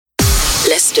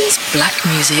Leicester's black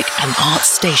music and arts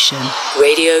station,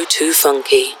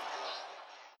 Radio2Funky.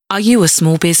 Are you a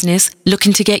small business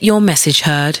looking to get your message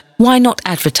heard? Why not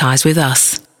advertise with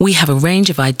us? We have a range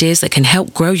of ideas that can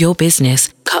help grow your business,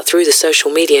 cut through the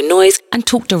social media noise, and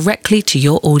talk directly to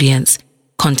your audience.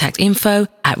 Contact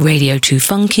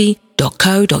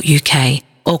info@radio2funky.co.uk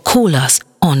or call us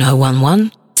on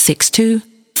 011 62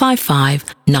 55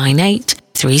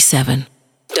 9837.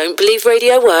 Don't believe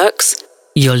radio works?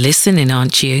 You're listening,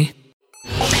 aren't you?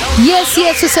 Yes,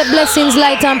 we said blessings,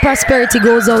 light and prosperity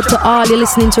goes out to all you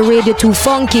listening to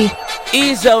Radio2Funky.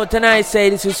 Ease out, and I say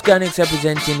this is Garnett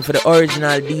representing for the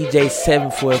original DJ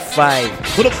 745.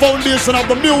 For the foundation of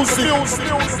the music.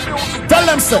 Tell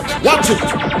them so, watch it.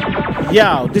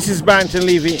 Yo, this is Barrington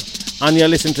Levy, and you're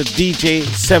listening to DJ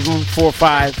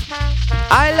 745.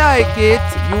 I like it,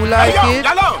 you like it?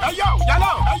 Yellow.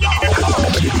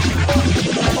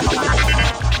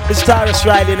 It's Taurus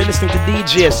Riley and you're listening to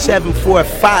DJ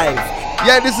 745.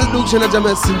 Yeah, this is Luke Shanaja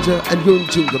Messenger and you're in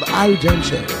tune to the Irie Jamms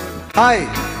Show. Hi,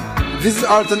 this is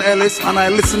Alton Ellis and I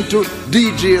listen to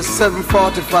DJ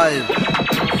 745.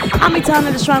 I'm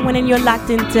Itana the Strong One and you're locked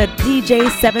into DJ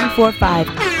 745.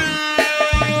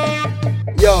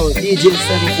 Yo, DJ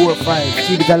 745,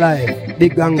 keep it alive.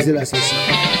 Big Gangzilla says.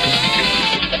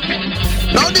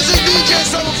 Now this is DJ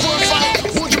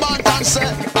 745, Bujiman Dancer.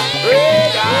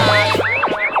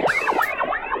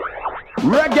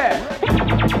 Reggae,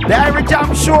 the Irie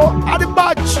Jamms Show and the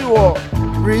Bad Show.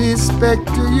 Respect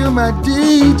to you, my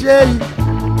DJ.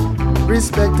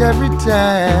 Respect every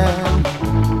time.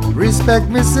 Respect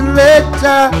me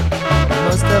selector.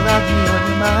 Must have had me on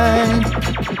your mind.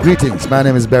 Greetings, my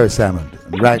name is Barry Salmon.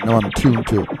 And right now I'm tuned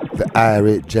to the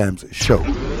Irie Jamms Show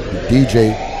with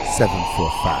DJ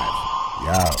 745.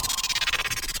 Yo.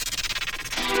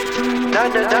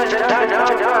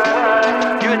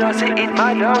 You know, say it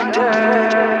my doctor.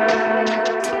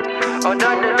 Oh, no.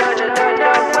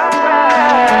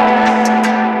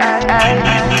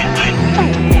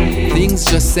 Things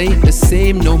just ain't the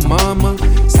same, no mama.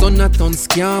 Son a ton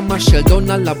scammer, shell down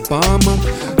Alabama.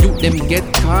 You them get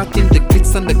caught in the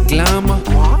glitz and the glamour.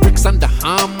 Bricks and the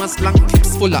hammers, long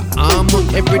clips full of armor.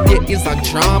 Every day is a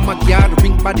drama, guard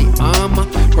ring by the armor.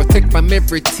 Protect from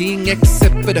everything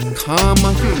except for the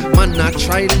karma. Man, I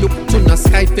try look to the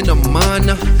sky for no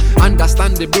manna.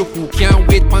 Understand the broke who can't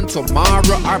wait for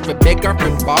tomorrow. Or for beggar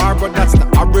for borrow, that's the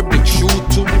horrible truth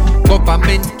too.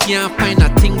 Government can't find a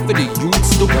thing for the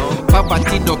youths too.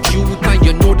 Poverty no cute and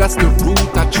you know that's the root.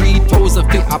 A 3,000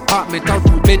 feet apartment out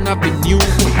Ruben Avenue.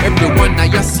 Everyone I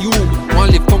assume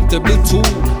want live comfortable too.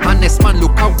 Honest man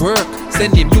look at work,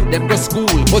 send him youth them to school.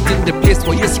 But in the place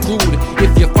where you're screwed,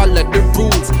 if you follow the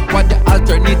rules, what the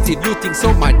alternative you think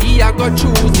somebody I go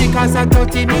choose? Because I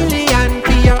 30 million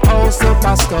for your house up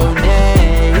a stone.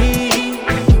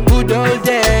 Good old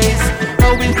days,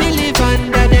 how will we live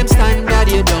under them standard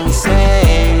you don't say?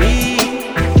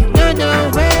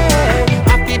 No way,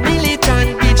 happy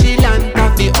militant, vigilant,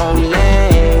 happy only.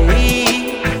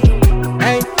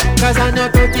 Hey, cause I know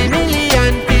 30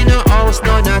 million in a house,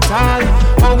 none at all.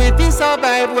 How will we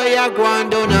survive where you go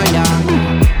and down a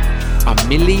yard? A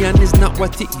million is not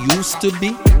what it used to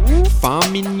be.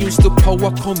 Farming used to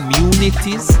power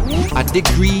communities. A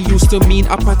degree used to mean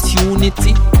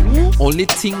opportunity. Only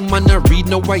thing man I read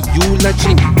now a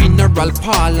eulogy. Funeral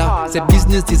parlor, say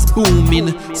business is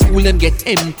booming. School them get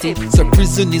empty, so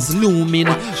prison is looming.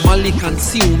 Molly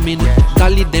consuming,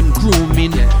 dolly them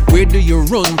grooming. Where do you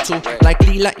run to? Like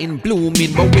Lila in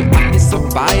blooming. But we have to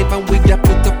survive and we got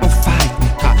put up a fight.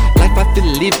 Life I feel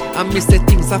live and miss the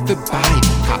things I feel buy.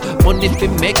 Money fi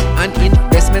make and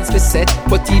investments fi set.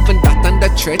 But even that under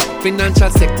threat, financial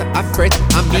sector I fret.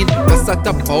 I mean, what's that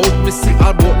about? Me see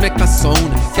all boat make a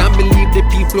sound. Can't believe the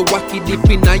people wacky deep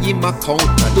in a him account.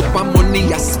 Look what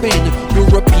money I spend,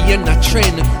 European a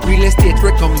trend. Real estate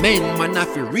recommend, man I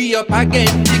fi re-up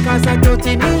again. Because I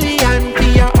 30 million for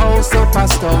your house up a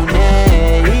stone.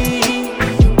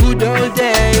 Good old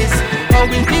days, how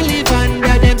will we live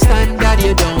under them standard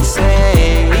you don't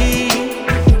say?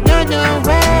 No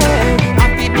way,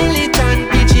 happy militant,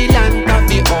 vigilant,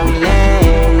 happy only.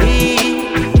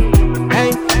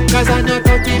 Hey, cause I know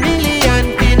 30 million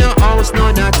in a house,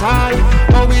 none at all.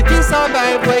 How we can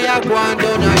survive where you go and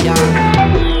down a yard?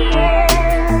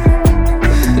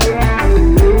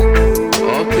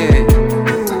 Okay,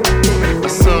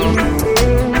 so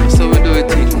we do it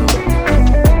now.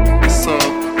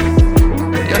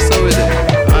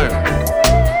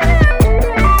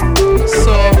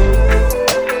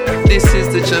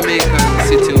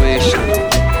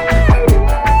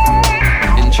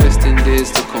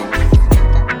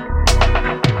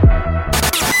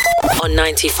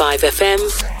 107.5 FM,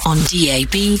 on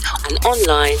DAB and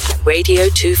online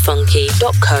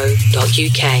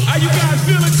radio2funky.co.uk. How you guys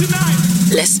feeling tonight?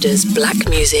 Leicester's black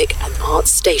music and art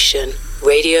station,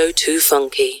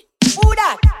 Radio2Funky. Who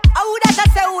that? Who that? I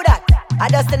say who that? I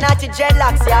just a naughty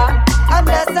dreadlocks, yeah. I'm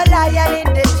just a lion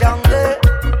in the jungle.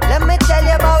 Let me tell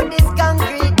you about this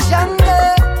concrete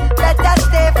jungle. Better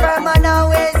stay firm and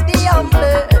always be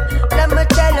humble. Let me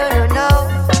tell you now.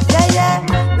 Yeah,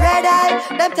 red eye.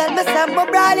 Them tell me some more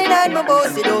brawling and my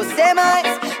bossy those same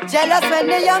eyes. Jealous when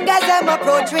the young guys them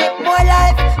approach with more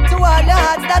life. To all the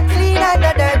hearts that clean and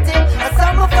the dirty. And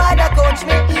some of father coach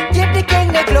me. Give the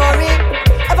king the glory.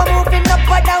 Ever moving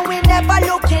upward and we never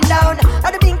looking down.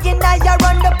 And the thinking that you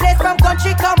run the place from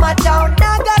country come a town.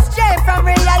 Now go straight from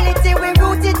reality, we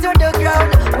rooted to the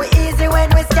ground. We easy when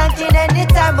we skanking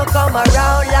anytime we come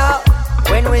around loud.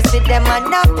 When we see them and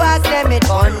not pass them, it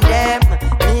on them.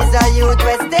 These are youth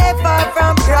we stay far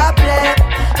from problem.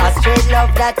 A straight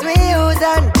love that we use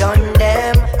and done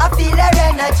them. I feel their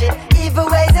energy, evil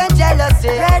ways and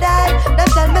jealousy. Red eye, them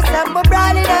tell me some more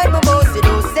brawling and my bossy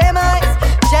those same eyes.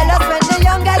 Jealous when the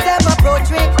young guys them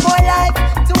approach with more life.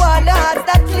 To all the hearts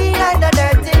that clean and the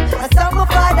dirty. And some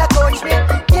of father coach me,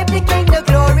 give the king the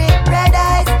glory. Red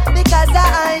eyes, because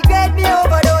I grade me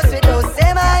overdose with those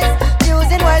same eyes.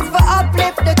 Using words for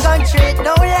uplift the country,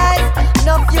 no lies.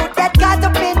 Enough youth get caught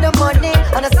up in the money.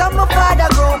 And some of father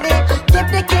grow me, give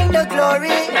the king the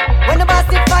glory. When the boss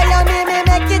fire me, me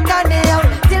make it on the own.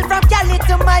 Till from Cali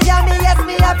to Miami, yes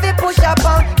me have to push a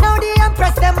pound. Now the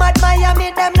empress them admire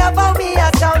me, them love how me a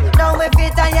sound. Now me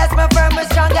fit and yes my firm is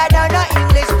stronger than a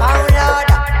English pound, Lord.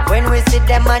 When we see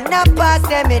them and not pass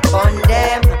them, it on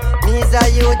them. Me's a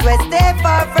youth we stay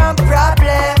far from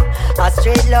problem. A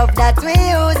straight love that we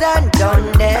use and done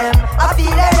them. I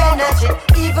feel their energy,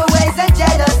 evil ways and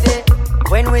jealousy.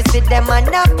 When we see them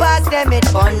and not pass them, it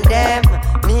on them.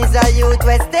 Me's a youth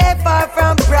we stay far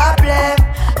from problem.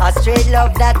 A straight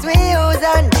love that we use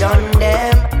and done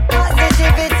them.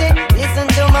 Positivity, listen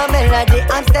to my melody.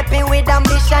 I'm stepping with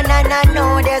ambition and I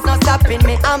know there's no stopping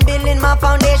me. I'm building my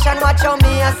foundation, watch how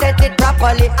me I set it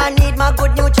properly. I need my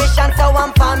good nutrition, so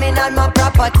I'm farming on my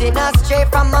property. Not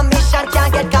straight from my mission,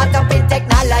 can't get caught up in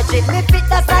technology. Me fit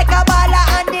just like a baller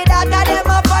and the data them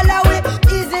a follow it.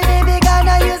 Easy me be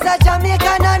gonna use a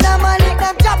Jamaican anomaly.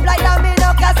 Them chop like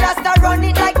domino, cause Rasta run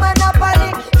it like Monopoly.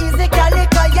 Easy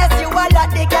calico, yes you are like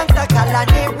the gangster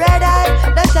colony. Red eye,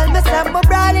 they tell me some more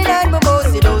brawling and my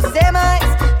bossy those same eyes.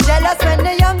 Jealous when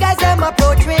the young guys them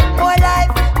approach with more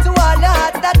life. To all the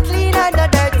hearts that clean and the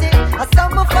dirty. And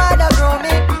some of father grow me,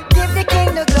 give the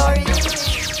king the glory.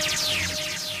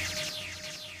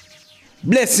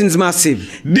 Blessings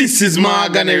massive. This is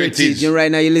Morgan Heritage. And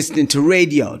right now you're listening to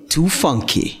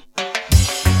Radio2Funky.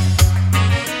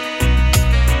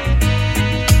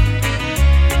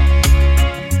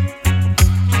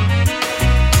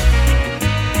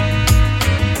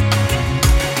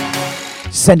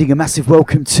 Sending a massive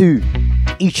welcome to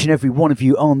each and every one of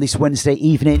you on this Wednesday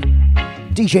evening.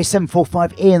 DJ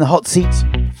 745 here in the hot seat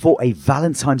for a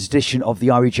Valentine's edition of the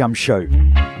Irie Jamms Show.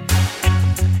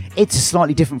 It's a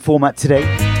slightly different format today,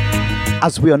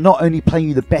 as we are not only playing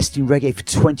you the best in reggae for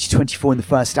 2024 in the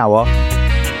first hour,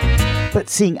 but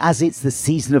seeing as it's the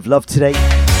season of love today,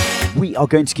 we are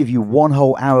going to give you one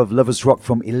whole hour of lovers rock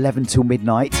from 11 till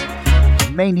midnight,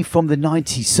 mainly from the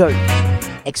 90s. So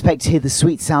expect to hear the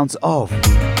sweet sounds of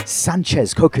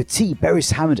Sanchez, Coca T,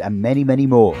 Beres Hammond and many, many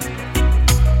more.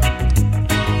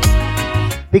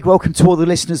 Big welcome to all the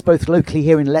listeners both locally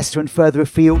here in Leicester and further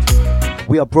afield.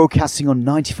 We are broadcasting on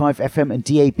 95 FM and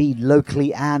DAB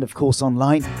locally and of course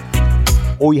online.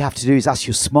 All you have to do is ask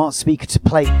your smart speaker to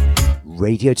play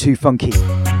Radio2Funky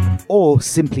or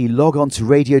simply log on to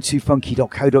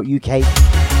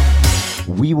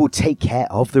radio2funky.co.uk. We will take care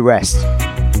of the rest.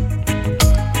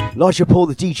 Large up all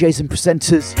the DJs and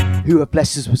presenters who have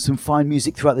blessed us with some fine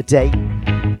music throughout the day.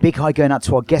 Big hi going out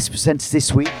to our guest presenters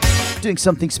this week, doing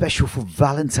something special for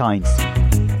Valentines.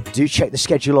 Do check the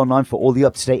schedule online for all the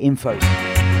up-to-date info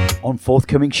on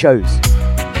forthcoming shows.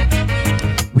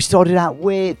 We started out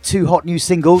with two hot new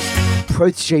singles,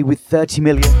 Protoje with 30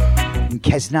 Million and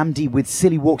Keznamdi with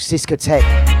Silly Walks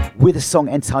Discotheque, with a song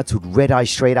entitled Red Eye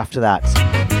straight after that.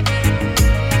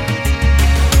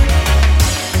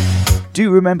 Do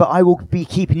remember, I will be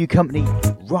keeping you company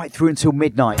right through until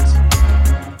midnight.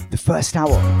 The first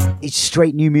hour is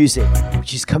straight new music,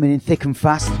 which is coming in thick and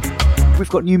fast. We've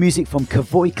got new music from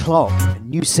Kavoy Clark, a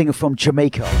new singer from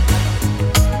Jamaica.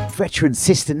 Veteran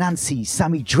Sister Nancy,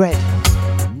 Sammy Dread,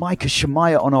 Micah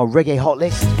Shemaiah on our Reggae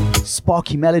Hotlist,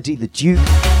 Sparkie Melody, The Duke,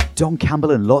 Don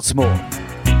Campbell and lots more.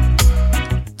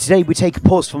 Today we take a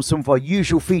pause from some of our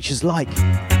usual features like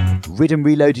Riddim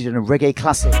Reloaded and a reggae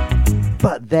classic.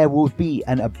 But there will be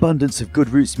an abundance of good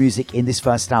roots music in this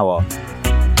first hour.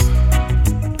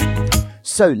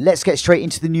 So let's get straight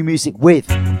into the new music with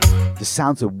the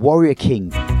sounds of Warrior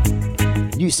King.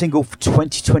 New single for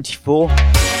 2024,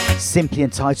 simply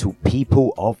entitled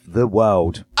People of the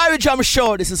World. Irie Jamms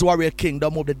Show, this is Warrior King.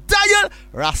 Don't move the dial,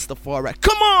 Rastafari.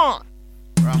 Come on!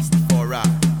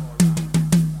 Rastafari.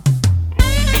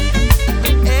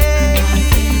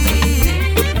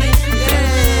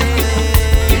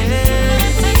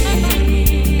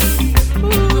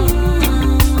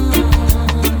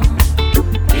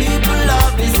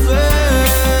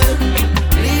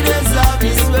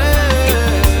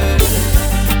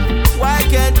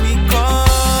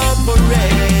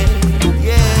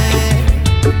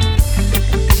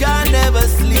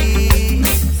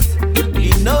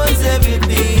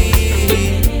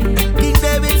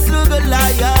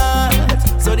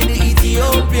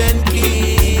 Ethiopian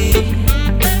king,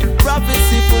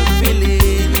 prophecy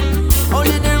fulfilling.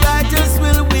 Only the righteous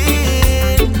will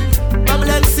win.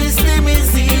 Babylon system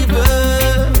is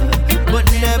evil, but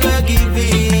never give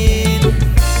in.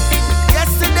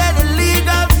 Yesterday the League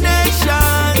of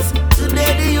Nations,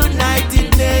 today the United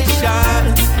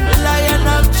Nations. The Lion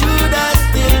of Judah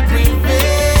still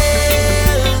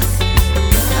prevails.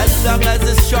 As long as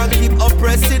the strong keep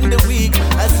oppressing the weak,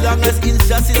 as long as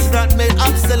injustice not made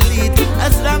obsolete,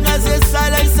 as long as you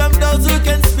silence some those who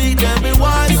can speak, there'll be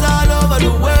wars all over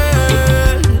the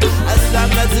world. As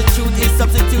long as the truth is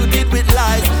substituted with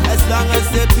lies, as long as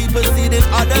the people stealing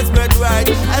others' birthright,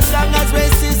 as long as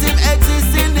racism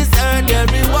exists in this earth, there'll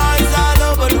be wars all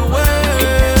over the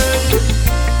world.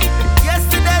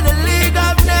 Yesterday the League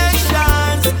of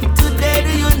Nations, today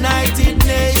the United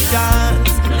Nations.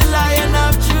 The Lion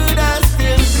of Judah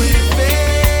still prevails.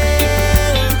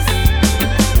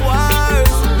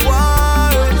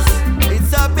 Wars,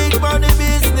 it's a big money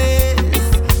business,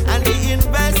 and the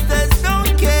investors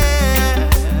don't care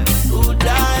who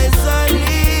dies or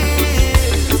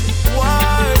lives.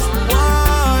 Wars,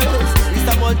 it's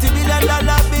a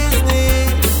multi-billion-dollar business,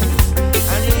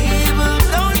 and the evil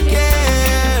don't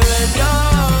care at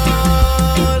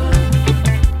all.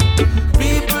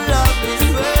 People of this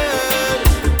world,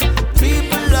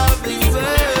 people of this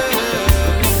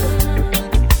world,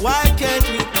 why can't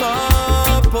we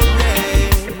cooperate?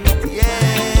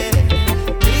 Yeah,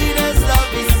 leaders of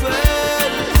this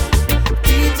world,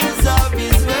 teachers of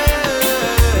this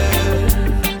world,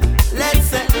 let's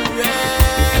set the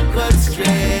record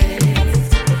straight.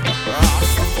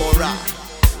 Rastafari,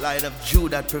 Lion of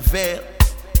Judah prevail.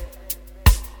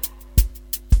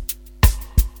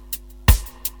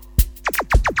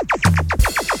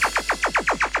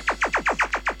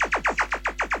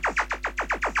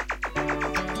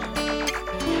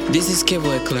 This is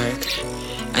Kevoy Clark,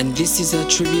 and this is a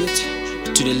tribute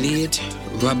to the late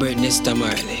Robert Nesta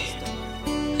Marley.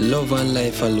 Love and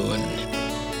Life Alone.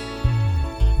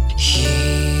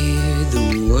 Hear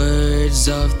the words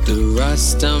of the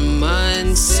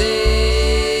Rastaman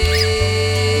say,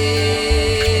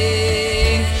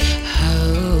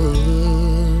 how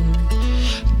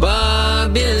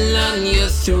Babylon, your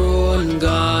throne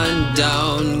gone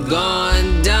down,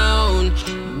 gone down.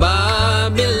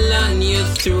 Babylon, your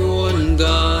throne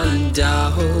gone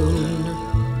down.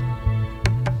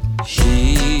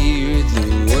 Hear the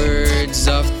words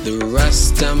of the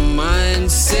Rastaman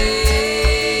say,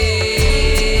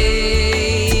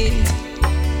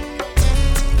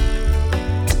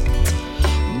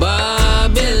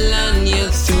 Babylon, your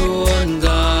throne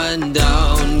gone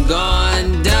down,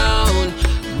 gone down.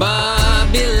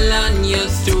 Babylon, your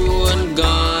throne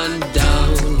gone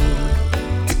down.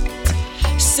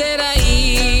 Said I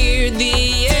hear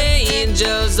the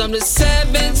angels on the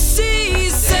seven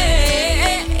seas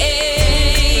say,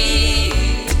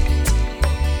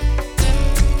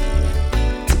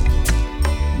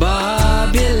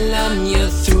 Babylon, your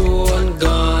throne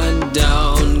gone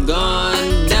down,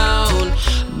 gone down.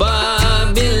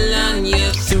 Babylon,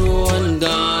 your throne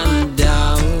gone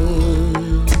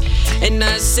down. And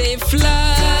I say, fly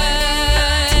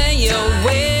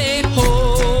away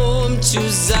home to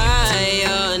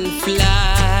Zion,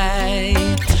 fly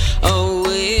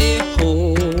away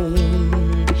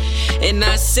home. And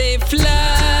I say, fly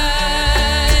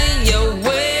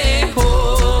away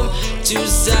home to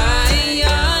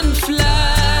Zion,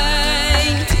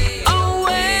 fly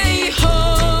away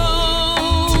home.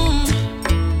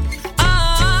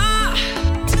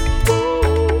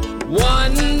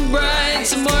 One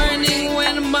bright morning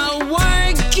when my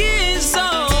work is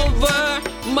over,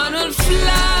 man will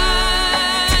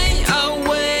fly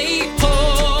away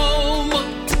home.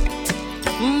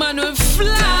 Man will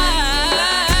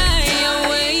fly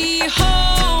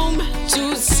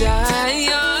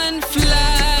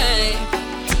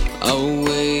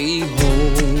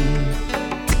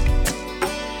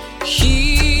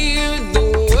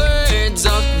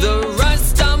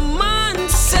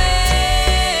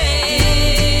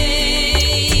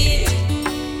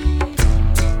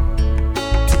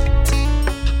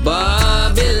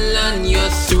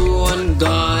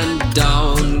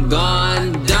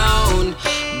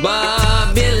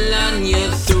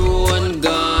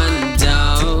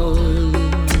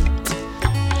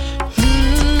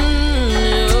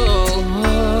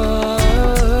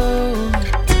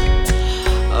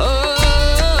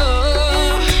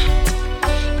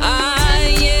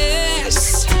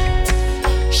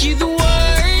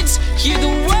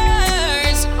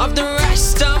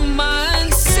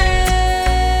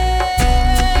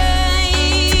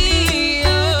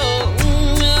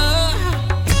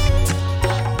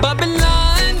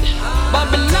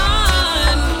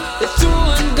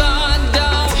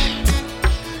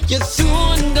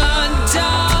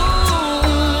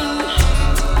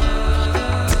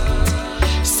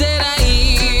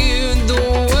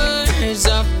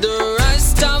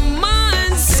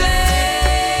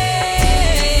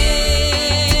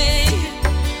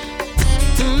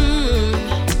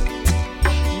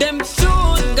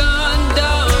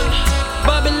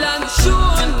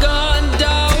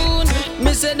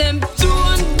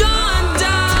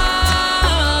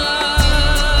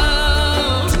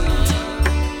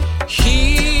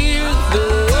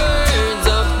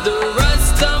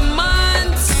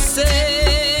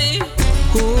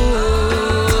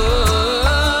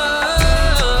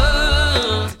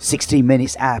 16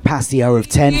 minutes past the hour of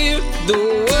 10.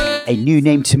 A new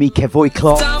name to me, Kevoy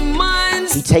Clark.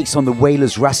 He takes on the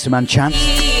Wailers Rastaman chant.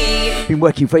 Been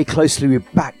working very closely with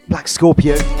Black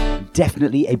Scorpio.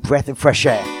 Definitely a breath of fresh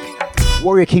air.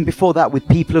 Warrior King before that with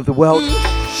People of the World.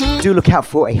 Do look out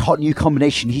for a hot new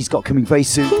combination he's got coming very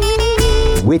soon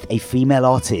with a female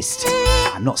artist.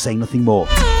 I'm not saying nothing more.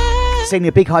 Saying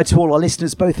a big hi to all our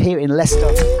listeners, both here in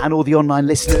Leicester and all the online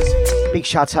listeners. Big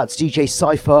shout out to DJ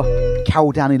Cypher,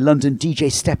 Carol down in London,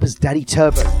 DJ Steppers, Daddy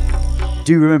Turbo.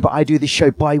 Do remember I do this show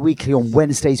bi-weekly on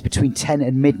Wednesdays between 10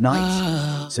 and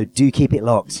midnight, so do keep it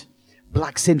locked.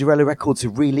 Black Cinderella Records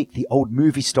have re-leaked the old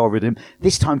movie star rhythm,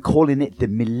 this time calling it the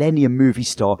Millennium Movie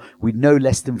Star with no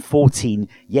less than 14,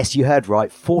 yes you heard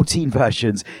right, 14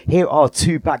 versions. Here are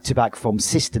two back-to-back from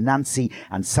Sister Nancy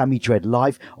and Sammy Dread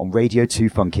live on Radio 2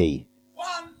 Funky.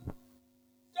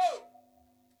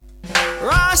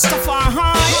 Rastafari,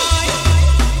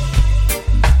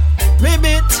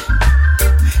 ribbit.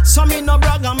 So me no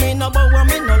brag and me no bow and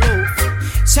me no low.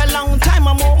 Say long time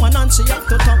I'm out and Nancy up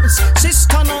to tongues.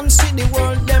 Sister Nancy the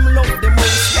world them love the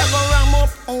most. You go ram up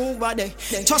over there.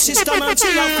 To Sister Nancy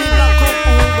I feel like up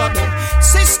over there.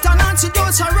 Sister Nancy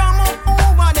just a ram up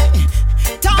over there.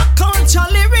 Talk culture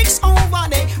lyrics over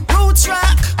there. Roots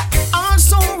rock,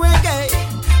 also reggae.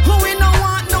 Who we no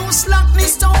want no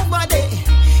slackness over there.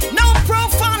 No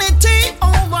profanity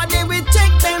over there. We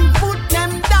take them, put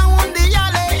them down the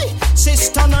alley.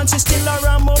 Sister Nancy still a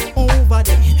ram up over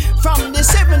there. From the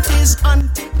 70s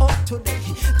until up today.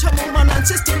 Tom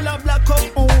Nancy still a black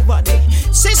up over there.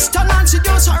 Sister Nancy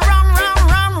just a ram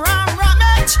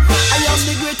it. I am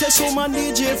the greatest woman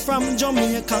DJ from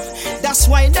Jamaica. That's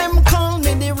why them call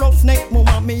me the roughneck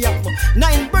mama. Me have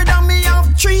 9 brother, me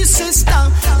have 3 sister.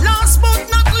 Last but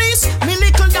not least, me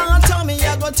little daughter. Me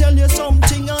I go tell you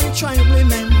something and try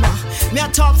remember. Me a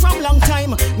talk from long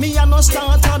time. Me a no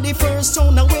starter the first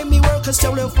sound. The way me work a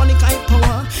stereophonic high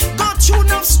power. Got through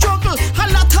enough struggle, a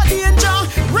lot of danger.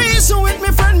 Reason with me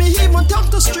friend, me even talk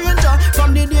to stranger.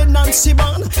 From the day Nancy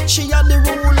born, she had the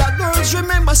ruler. Girls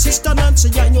remember Sister Nancy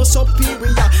and your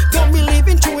superior. Don't believe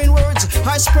in twin words,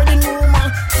 I spreading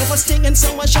rumor. Never stinging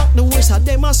someone shock the words of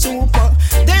them are super.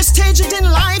 There's stages in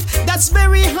life that's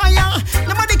very higher.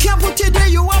 Nobody can put you there,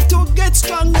 you have to get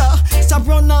stronger. Stop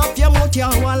run off your mouth, you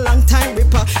have a long time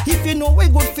ripper. If you know we're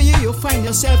good for you, you find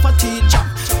yourself a teacher.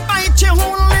 Write your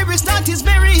own lyrics, that is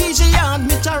very easy. And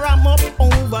me to ram up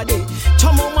over there.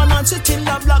 Tom Nancy till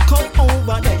a black up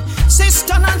over there.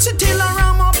 Sister Nancy till a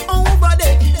ram up over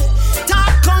there.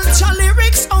 Talk culture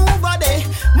lyrics over there.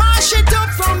 Mash it up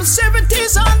from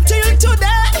 70s until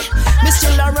today. Me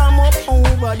still a ram up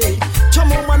over there. Tom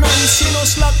Nancy no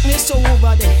slackness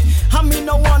over there. I me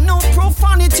no want no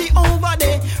profanity over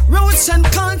there. Roots and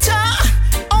culture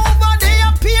over there.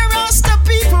 Appearance the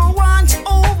people want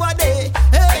over there.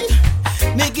 Hey,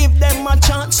 me give them a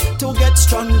chance to get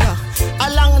stronger.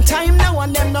 A long time now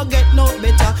and them no get no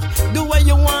better. Do what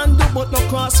you want do but no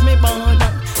cross me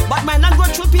border. But man I go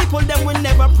through people them will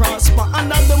never prosper.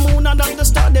 Under the moon and under the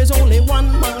star there's only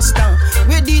one master.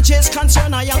 Where DJ's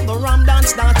concerned I am the Ram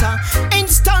Dance data.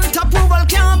 Instant approval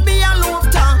can't be a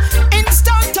laughter.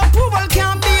 Instant approval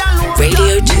can't be a laughter.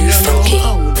 Radio 2 Funky.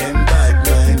 How them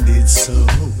bad-minded so.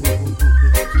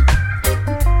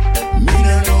 Me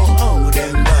no know how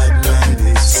them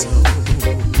bad-minded so.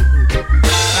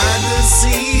 I just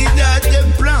see that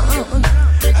them plant,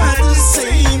 I the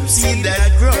same seed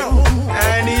that grow,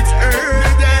 and it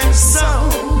hurt them so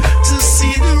to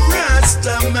see the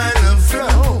Rasta man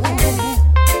flow.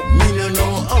 Me no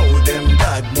know how them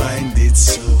bad-minded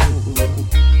so.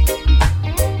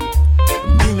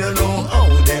 Me no know how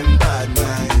them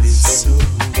bad-minded so.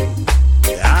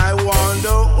 I want the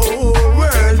whole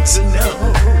world to know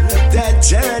that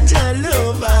Judge I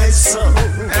love I saw,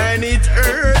 and it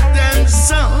hurt them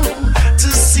so to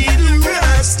see the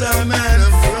Rasta man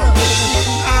flow.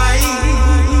 I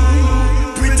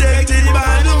protected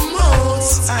by the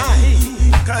Most High,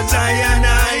 'cause I and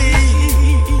I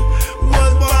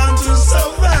was born to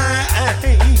survive.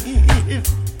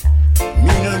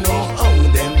 Me no know how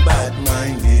them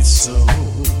bad-minded so.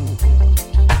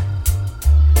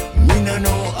 Me no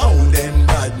know how them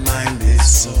bad-minded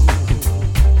so.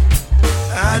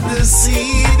 I the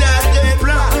seed that they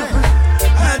plant,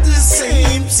 I the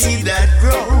same seed that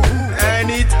grow, and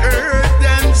it hurt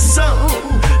them so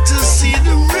to see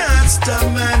the Rasta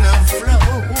man flow.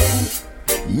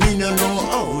 Me no know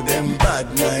how them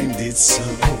bad-minded so.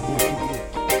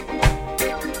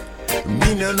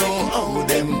 Me no know how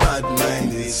them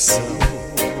bad-minded so.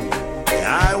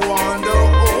 I want the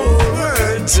whole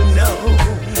world to know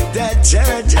that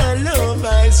Judge I love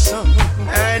my son,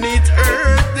 and it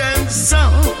hurt them so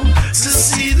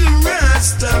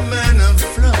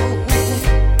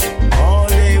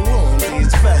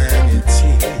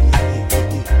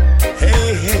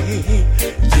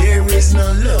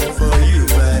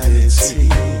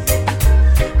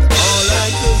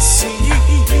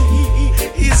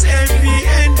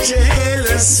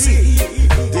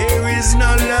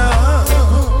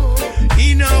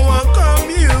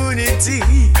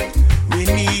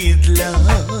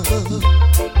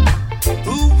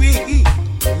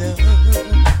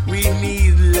we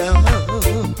need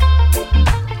love.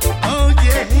 Oh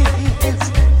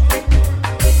yes.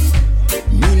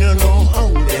 Me no know how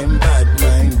them bad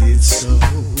minded so.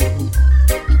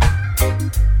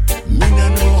 Me no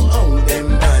know how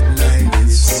them bad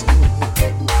minded so.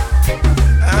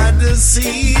 I the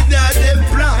seed that they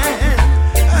plant,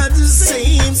 I the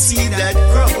same seed that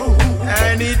grow,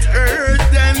 and it hurt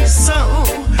them so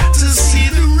to see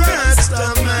the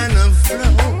Rasta man of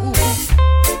flow.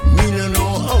 Me no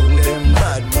know how them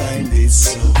bad minded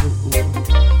so.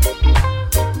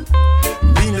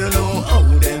 Me no know how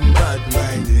them bad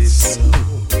minded so.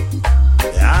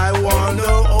 I want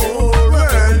the whole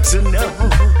world to know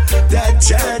that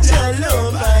Jaja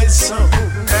love I so,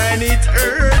 and it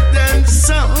hurt them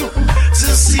so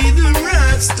to see the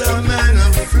Rasta man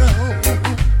of flow.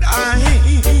 I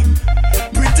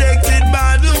protected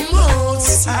by the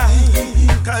Most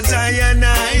High, 'cause I and I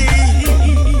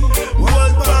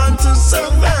was born to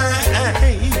survive.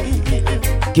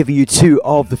 Giving you 2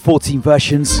 of the 14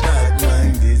 versions.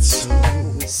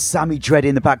 Sammy Dread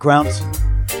in the background.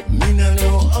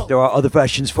 There are other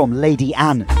versions from Lady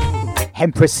Anne,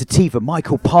 Empress Sativa,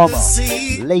 Michael Palmer,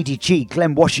 Lady G,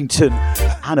 Glenn Washington,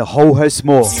 and a whole host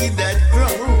more.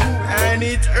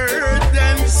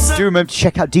 Do remember to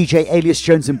check out DJ Alias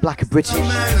Jones and Black and British,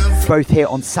 both here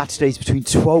on Saturdays between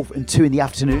 12 and 2 in the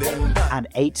afternoon and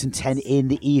 8 and 10 in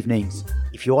the evenings.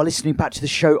 If you are listening back to the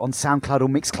show on SoundCloud or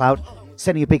Mixcloud,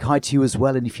 sending a big hi to you as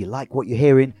well, and if you like what you're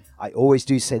hearing, I always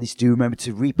do say this, do remember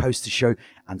to repost the show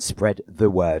and spread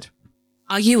the word.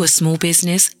 Are you a small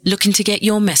business looking to get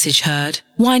your message heard?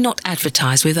 Why not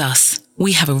advertise with us?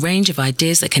 We have a range of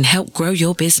ideas that can help grow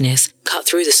your business, cut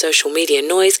through the social media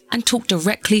noise, and talk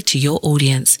directly to your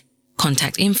audience.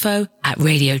 Contact info at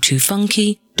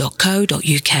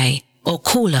radio2funky.co.uk or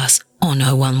call us on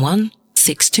 011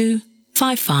 62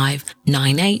 55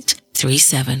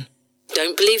 9837.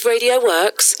 Don't believe radio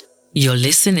works? You're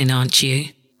listening, aren't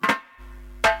you?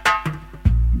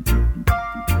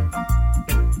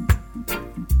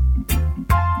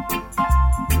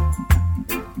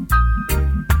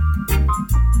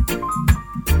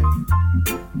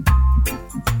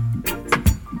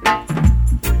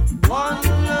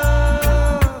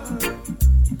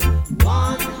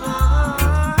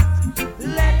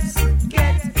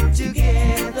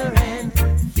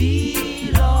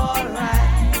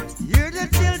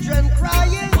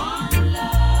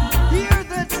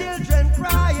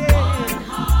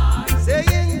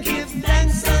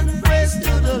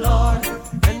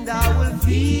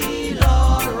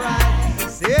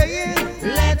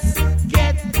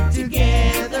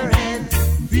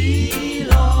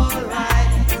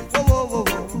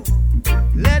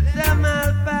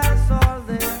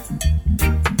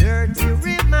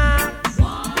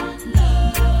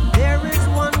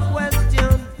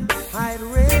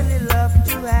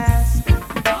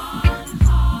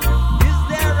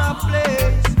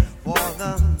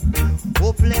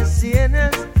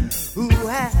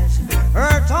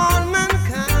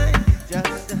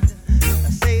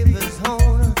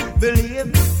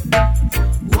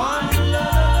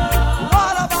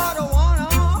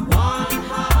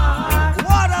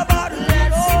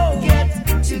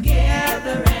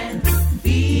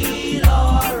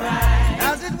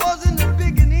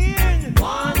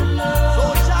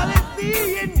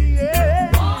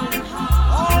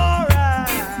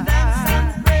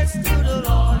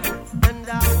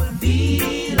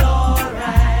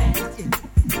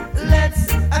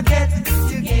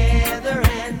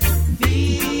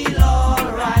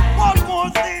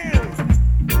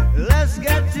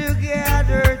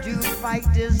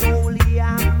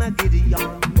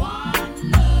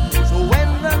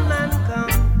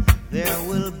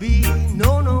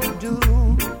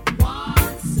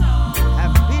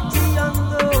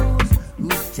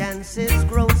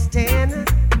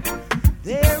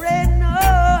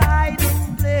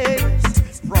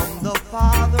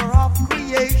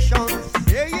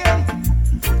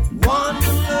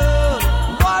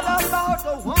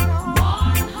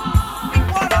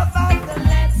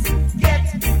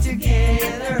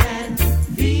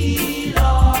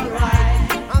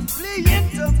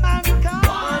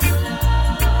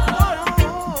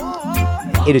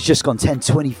 It has just gone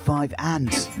 10:25 and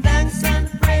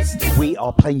we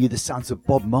are playing you the sounds of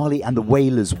Bob Marley and the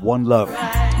Wailers, One Love.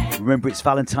 Remember, it's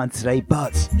Valentine's today,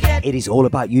 but it is all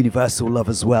about universal love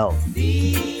as well.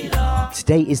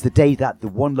 Today is the day that the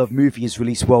One Love movie is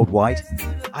released worldwide.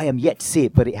 I am yet to see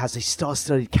it, but it has a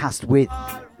star-studded cast with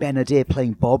Ben Adair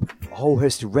playing Bob, a whole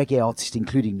host of reggae artists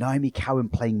including Naomi Cowan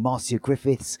playing Marcia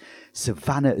Griffiths,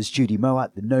 Savannah as Judy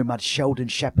Moat, the Nomad Sheldon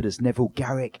Shepherd as Neville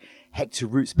Garrick, Hector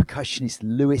Roots percussionist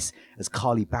Lewis as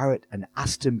Carly Barrett, and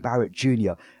Aston Barrett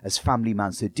Jr. as Family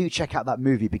Man. So do check out that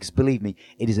movie, because believe me,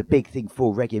 it is a big thing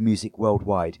for reggae music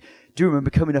worldwide. Do remember,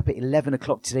 coming up at 11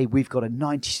 o'clock today, we've got a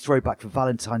 90s throwback for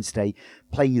Valentine's Day,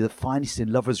 playing you the finest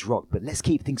in lovers rock. But let's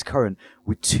keep things current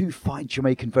with two fine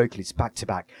Jamaican vocalists back to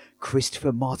back,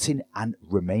 Christopher Martin and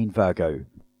Romain Virgo.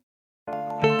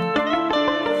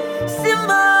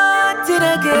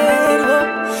 Again,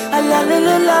 I la la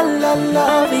la la la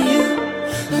love you,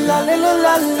 la la la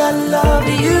la la love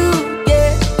you,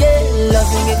 yeah yeah.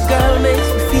 Loving a girl makes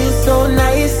me feel so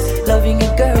nice. Loving a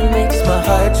girl makes my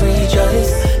heart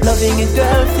rejoice. Loving a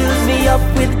girl fills me up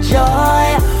with joy.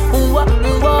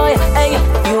 Boy, hey,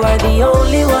 you are the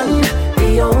only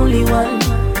one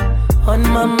on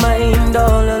my mind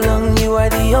all along. You are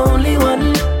the only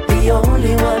one.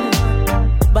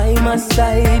 By my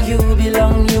side you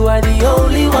belong, you are the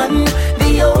only one.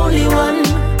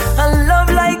 A love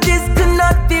like this could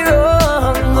not be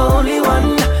wrong. Only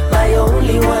one, my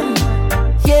only one.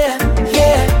 Yeah,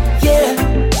 yeah, yeah.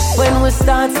 When we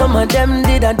start, some of them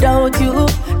did I doubt you.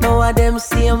 Now of them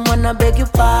see them when I beg your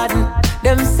pardon.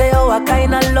 Them say, oh, I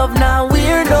kinda love now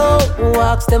weirdo.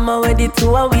 Walks them away the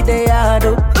two and we they are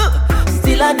do.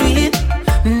 Still I do it,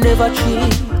 never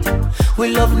cheat.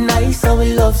 We love nice and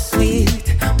we love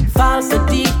sweet. Fall so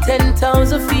deep,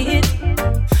 10,000 feet.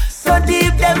 So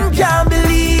deep them can't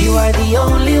believe. You are the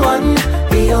only one.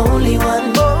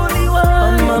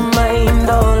 On my mind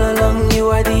all along. You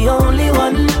are the only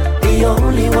one.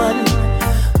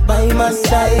 By my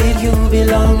side you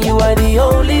belong. You are the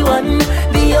only one.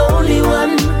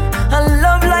 A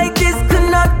love like this could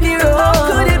not be wrong. How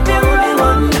could it be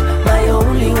wrong? My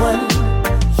only one.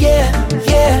 Yeah,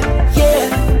 yeah, yeah.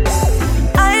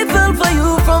 I fell for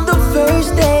you from the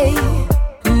first day.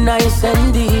 Nice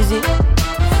and easy.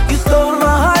 You stole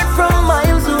my heart from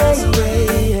miles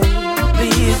away.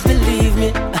 Please believe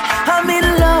me, I'm in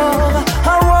love.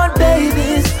 I want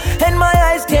babies, and my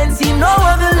eyes can't see no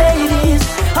other ladies.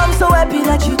 I'm so happy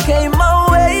that you came my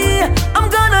way. I'm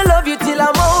gonna love you till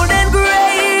I'm old and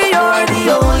gray. You're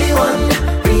the only one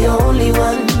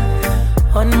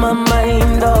on my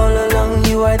mind all along.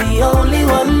 You are the only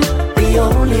one.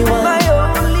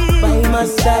 By my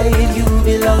side you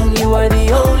belong. You are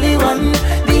the only one.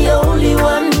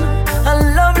 A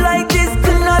love like this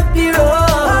could not be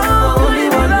wrong. Only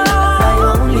one, my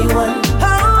only one.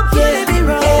 How could it be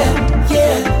wrong? Yeah,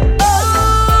 yeah.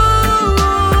 Oh,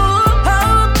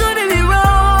 how could it be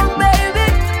wrong, baby?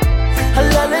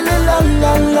 La la la la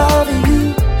la love you.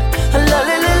 La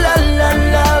la la la la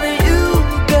love you,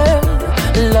 girl.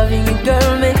 Loving a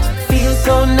girl makes me feel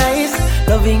so nice.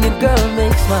 Loving a girl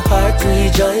makes my heart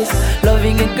rejoice.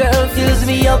 Loving a girl fills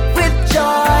me up with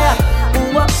joy.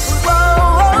 Whoa, whoa,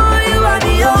 whoa, you are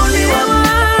the only one.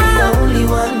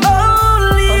 On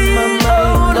my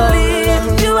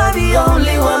mind, you are the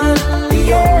only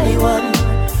one.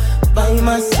 By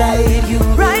my side, you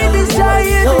right beside you.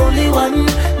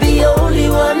 The only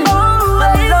one. A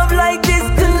love like this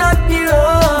could not be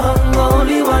wrong.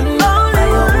 Only one, my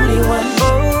only one.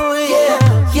 Oh yeah,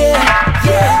 yeah,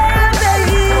 yeah.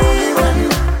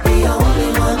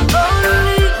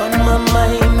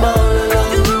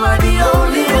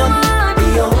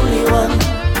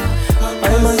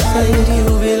 You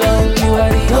belong, you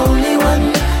are the only one,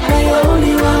 the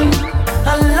only one. A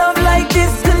love like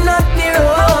this could not be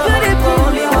wrong.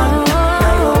 Only one,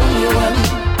 my only one.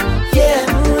 Yeah,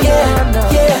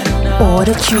 yeah, yeah. All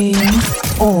the tunes,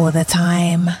 all the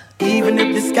time. Even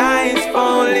if the sky is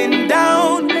falling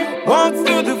down, walk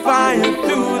through the fire,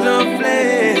 through the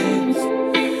flames.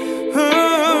 Ooh,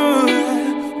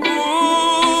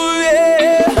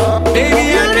 yeah. Baby,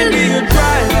 I can be your driver.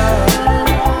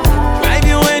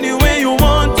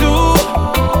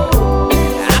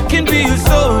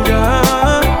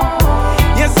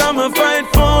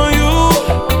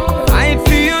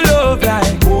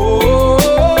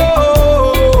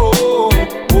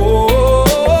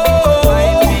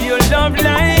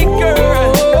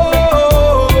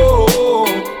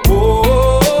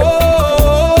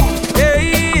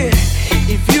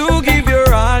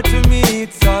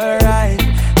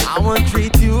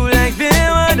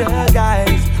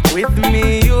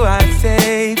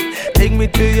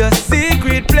 To your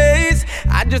secret place,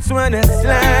 I just wanna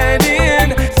slide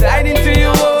into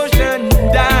your ocean,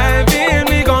 dive in.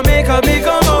 We gon' make a big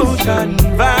commotion,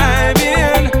 vibe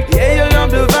in. Yeah, you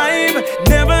love the vibe,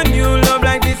 never knew love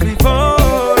like this before.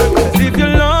 'Cause if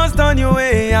you're lost on your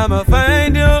way, I'ma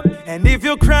find you. And if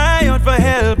you cry out for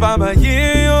help, I'ma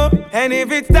hear you. And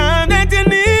if it's time that you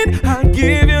need, I'll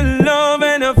give you love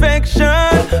and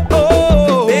affection.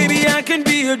 Oh, baby, I can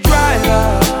be your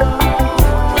driver.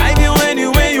 Drive you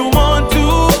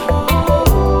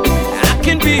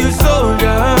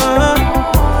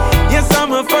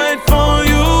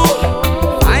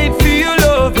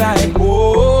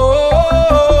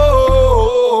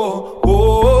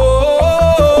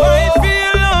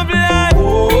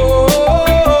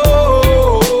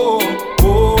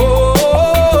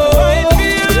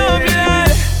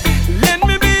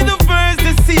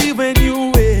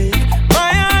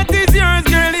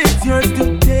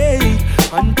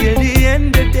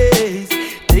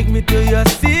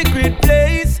secret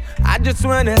place. I just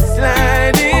wanna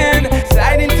slide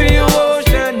into your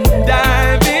ocean,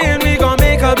 dive in. We gon'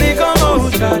 make a big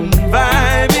commotion,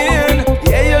 vibe in.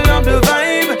 Yeah, you love the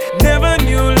vibe, never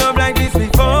knew love like this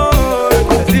before.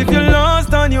 Cause if you're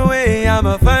lost on your way,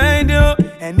 I'ma find you.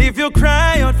 And if you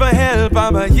cry out for help,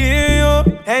 I'ma hear you.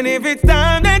 And if it's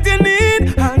time that you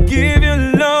need, I'll give you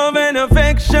love and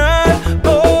affection.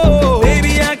 Oh,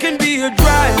 baby, I can be a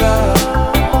driver,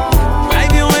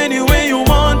 drive you anywhere you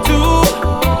want to.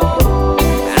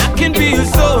 I can be a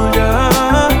soldier,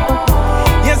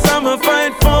 yes, I'ma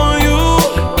fight for you.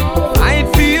 I'd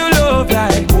feel love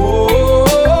like whoa,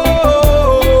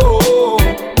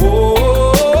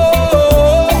 whoa,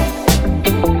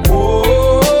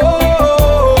 whoa,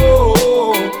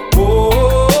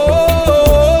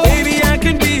 whoa. Baby, I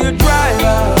can be a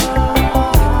driver,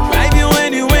 drive you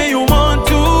anywhere you want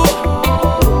to.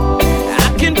 I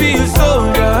can be a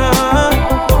soldier,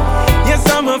 yes,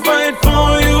 I'ma fight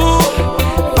for you.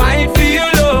 Fight for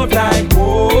your love like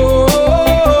whoa,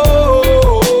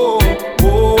 whoa,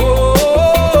 whoa.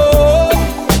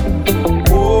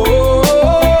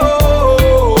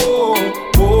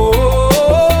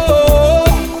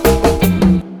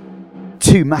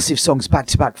 Two massive songs back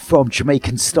to back from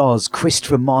Jamaican stars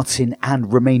Christopher Martin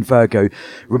and Romain Virgo.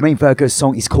 Romain Virgo's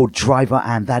song is called Driver,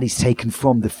 and that is taken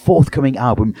from the forthcoming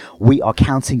album. We are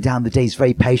counting down the days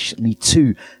very patiently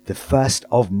to the 1st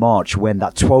of March when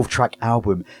that 12-track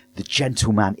album, The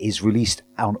Gentleman, is released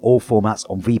on all formats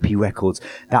on VP Records.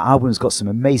 That album's got some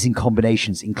amazing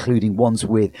combinations, including ones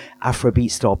with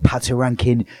Afrobeat star Pato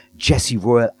Rankin, Jesse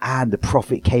Royal and the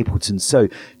Prophet Capleton. So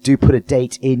do put a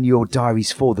date in your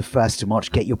diaries for the 1st of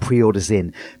March. Get your pre-orders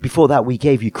in. Before that, we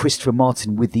gave you Christopher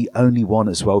Martin with The Only One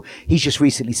as well. He's just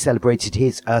recently celebrated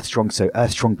his Earthstrong, so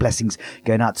Earthstrong blessings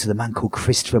going out to the man called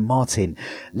Christopher Martin.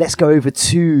 Let's go over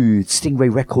to Stingray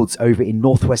Records over in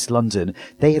Northwest London.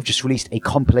 They have just released a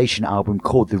compilation album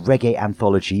called The Reggae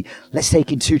Anthology. Let's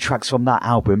take in 2 tracks from that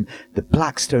album, The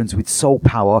Blackstones with Soul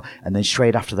Power, and then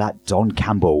straight after that, Don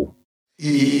Campbell.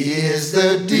 He is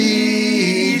the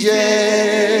DJ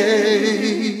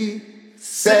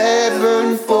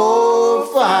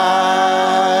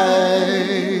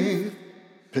 745,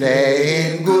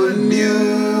 playing good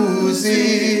music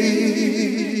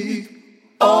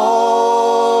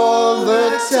all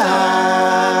the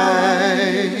time.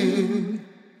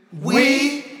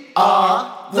 We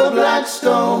are the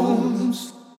Blackstones.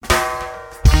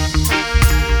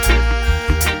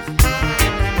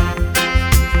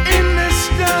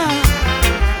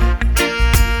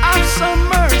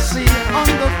 On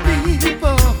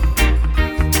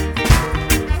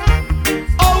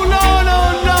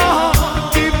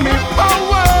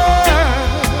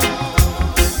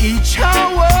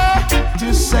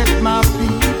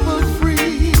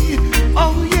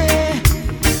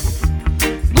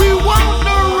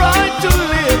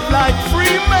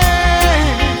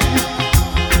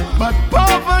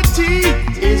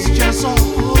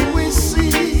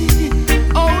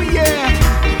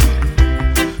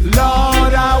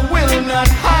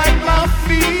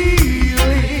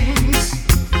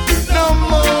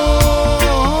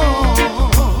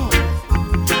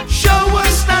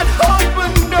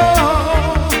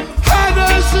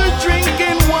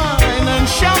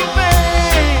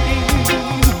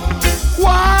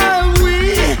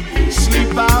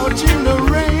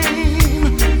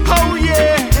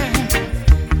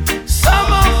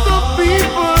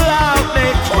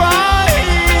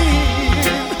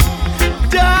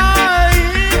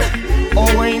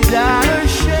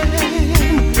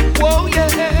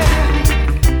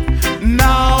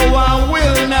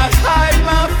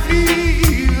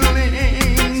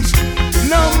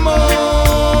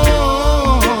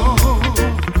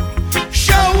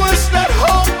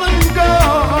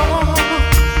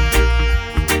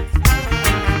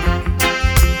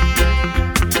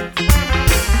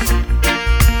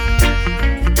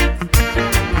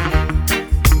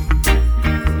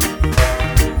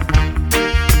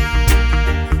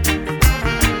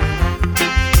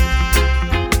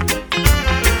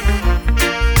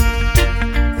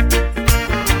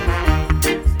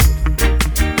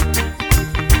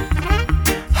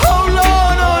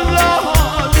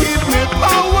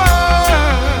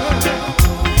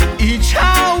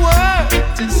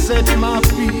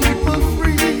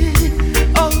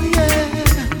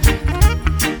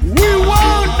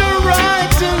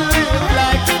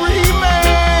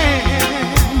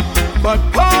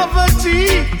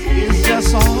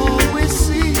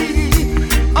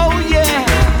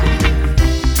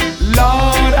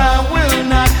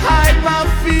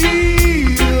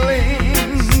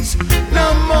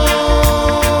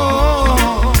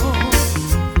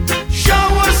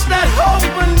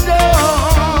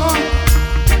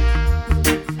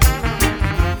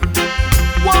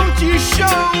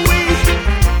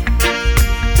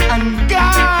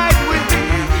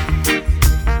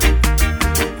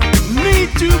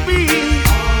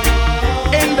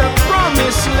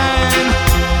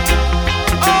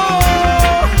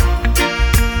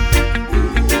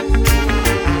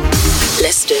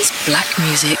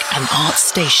music and art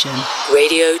station,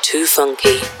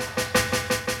 Radio2Funky.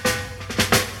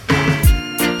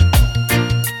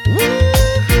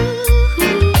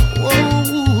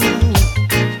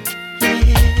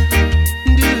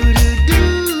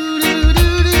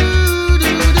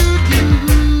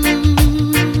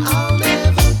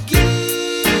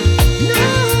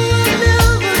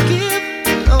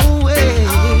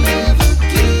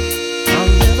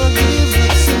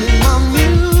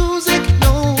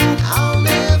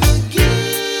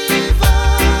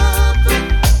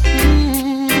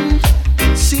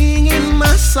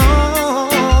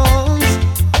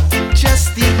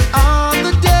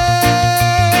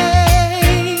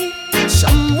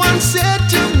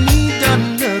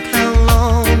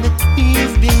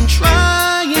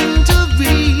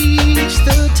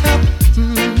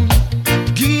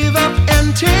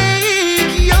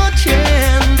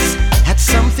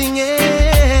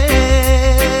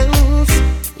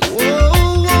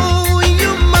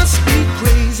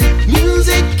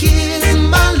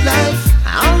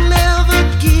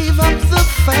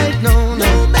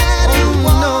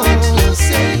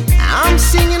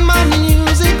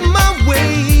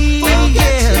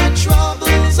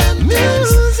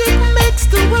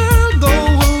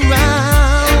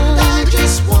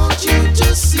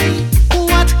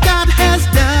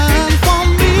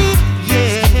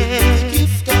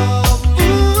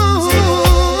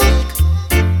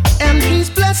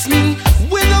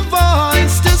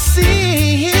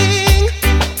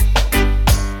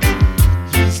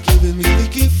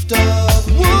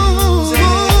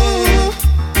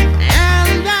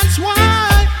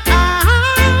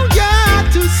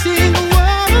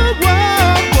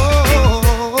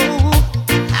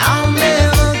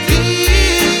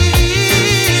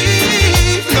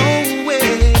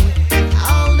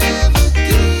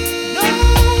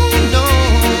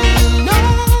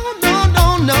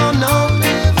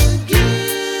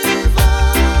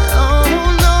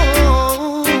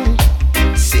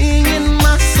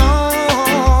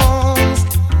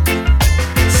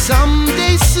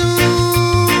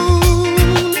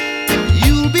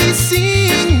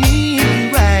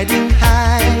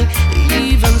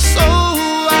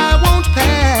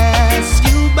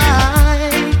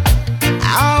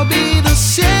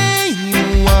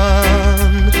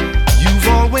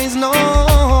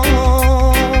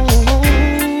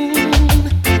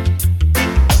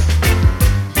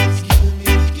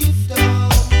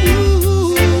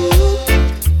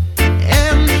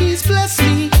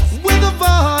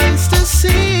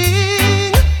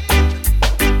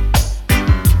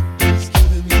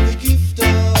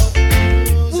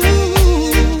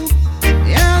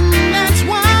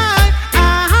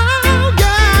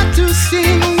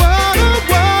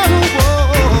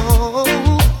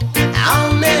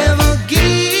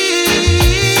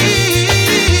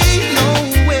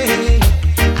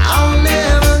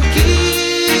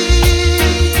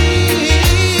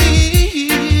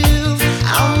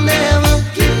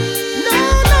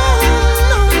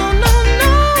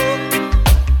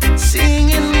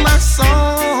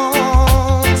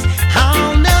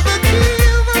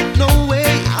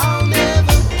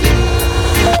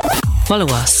 Follow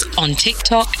us on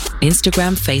TikTok,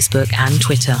 Instagram, Facebook and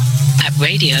Twitter at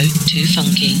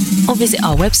Radio2Funky or visit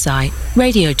our website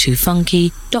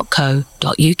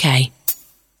radio2funky.co.uk.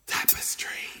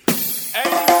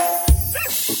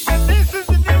 This is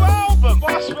the new album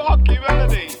by Sparkie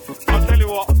Melody. I'll tell you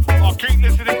what, I'll keep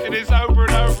listening to this over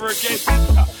and over again.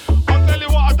 I'll tell you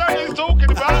what, I don't know who he's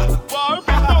talking about, but I hope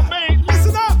it's not me.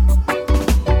 Listen up.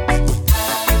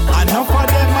 Enough of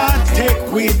them I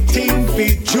take with thing for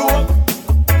joke.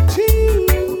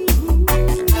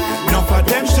 Enough of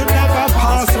them should never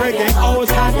pass reggae out of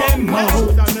them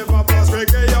mouth. Never pass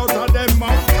reggae out of them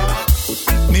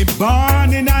mouth. Me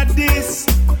born in a this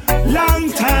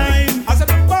long time. I said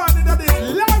me born in a this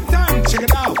long time. Check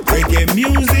it out. Reggae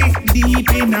music deep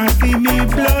in a me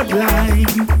bloodline.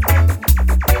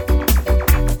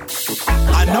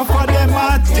 Enough of them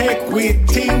I take with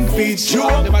thing for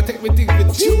joke. Them I take with thing for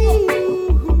joke.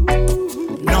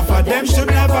 Enough of them should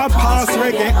never pass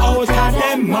reggae out of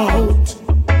them mouth.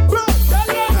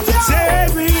 Say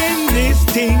we in this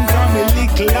thing from a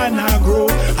little and a grow.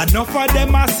 Enough of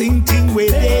them a sing thing where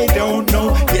they don't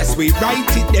know. Yes, we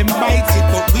write it, them bite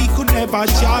it, but we could never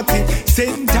chart it.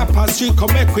 Send tapestry,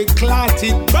 come make we clot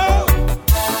it, bro.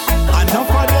 Enough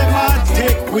of them a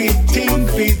take with thing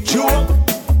for joke.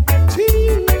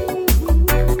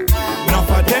 Enough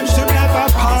of them should never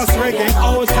pass reggae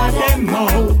out of them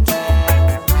mouth.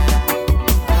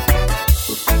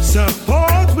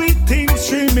 Support with things,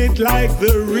 stream it like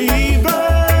the rivers.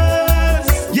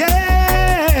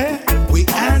 Yeah, we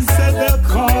answer the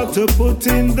call got to put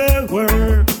in the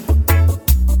work.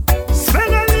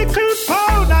 Spend a little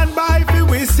pound and buy for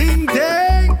we sing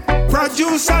day.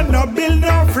 Producer no bill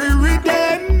no free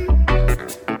riddim.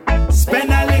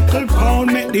 Spend a little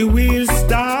pound make the wheels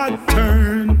start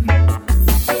turn.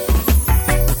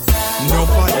 No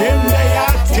for them they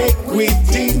are take we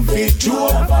think for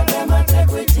joke. No for them I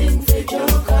take we think for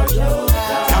joke.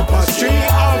 Tapestry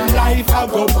of life I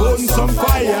go burn some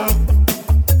fire.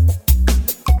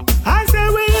 I say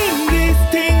we in this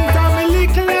thing from a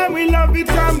little and we love it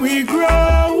from we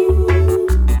grow.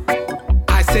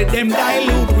 I say them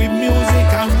dilute with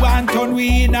music and want on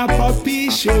we in a puppy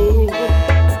show.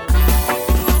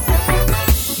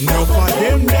 No for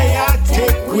them they are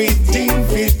take we think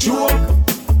for joke.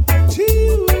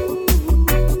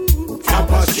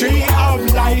 Tapestry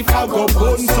of life I go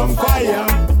burn some fire.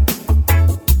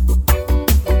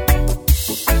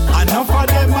 Enough of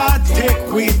them I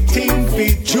take we think for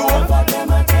joke.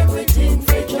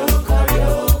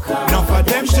 Enough of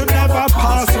them should never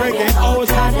pass reggae out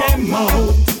of them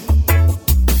mouth.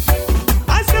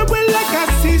 I say we like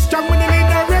a system when you need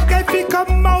a reggae fi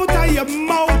come out of your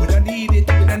mouth. We don't need it,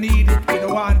 we don't need it, we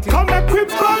don't want it. Come and we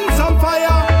burn some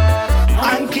fire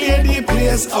and clear the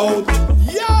place out.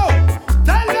 Yo,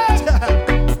 tell them.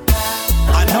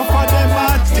 Enough of them I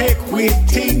take we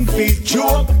think for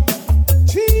joke.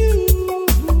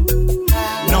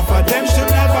 Enough of them should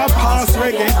never pass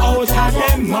reggae out of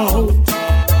them mouth.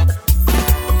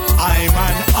 I'm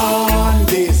an on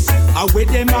this. I with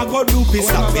them I go do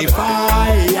piece of the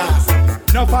fire.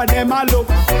 Enough of them I look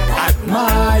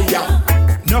admire.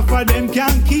 Enough of them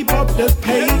can't keep up the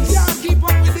pace.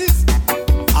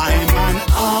 I'm an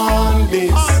on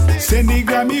this. Send the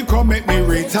Grammy come make me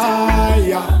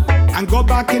retire. And go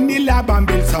back in the lab and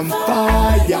build some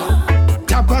fire.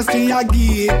 Tapestry I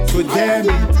give to them.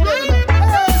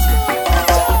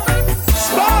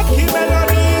 Sparkie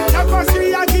Melody,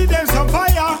 Tapestry I give them some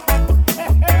fire.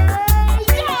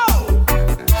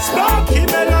 Sparkie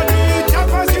Melody,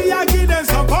 Tapestry I give them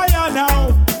some fire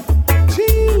now.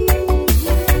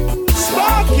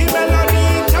 Sparkie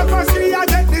Melody, Tapestry I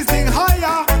get this thing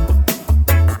higher.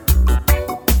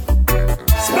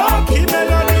 Sparkie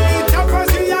Melody,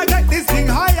 Tapestry I get this thing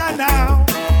higher now.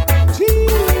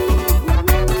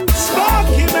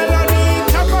 Sparkie Melody,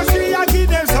 Tapestry I give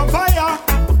them some fire.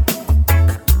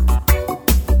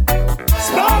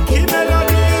 Sparkie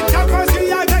Melody,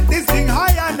 Tapestry I get this thing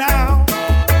higher now.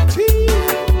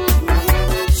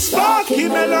 Sparkie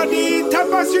Melody,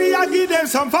 Tapestry I give them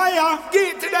some fire.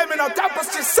 Give it to them in a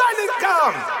Tapestry, send it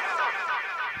down.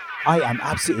 I am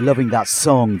absolutely loving that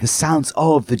song. The sounds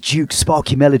of the Duke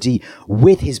Sparkie Melody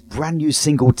with his brand new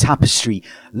single Tapestry,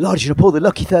 lodging up all the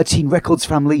Lucky 13 Records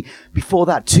family. Before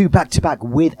that, 2 back-to-back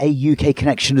with a UK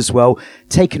connection as well,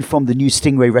 taken from the new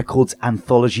Stingray Records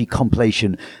anthology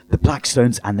compilation, The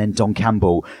Blackstones and then Don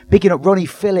Campbell. Bigging up Ronnie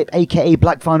Phillip, aka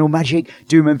Black Vinyl Magic.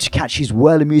 Do remember to catch his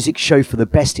Whirler Music show for the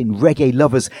best in reggae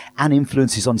lovers and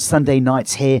influences on Sunday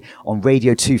nights here on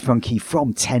Radio2Funky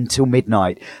from 10 till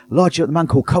midnight. Larger up the man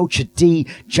called Culture D,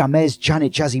 Jamez,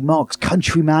 Janet, Jazzy Marks,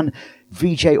 Countryman,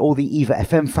 VJ, all the Eva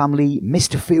FM family,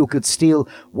 Mr. Feelgood Steel,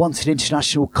 Wanted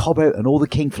International, Cobbo, and all the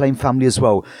King Flame family as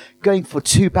well. Going for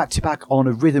 2 back-to-back on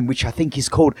a rhythm which I think is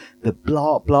called the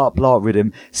Blah Blah Blah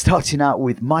rhythm, starting out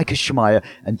with Micah Shemaiah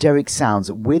and Derek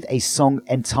Sounds with a song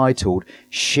entitled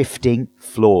Shifting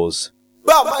Floors.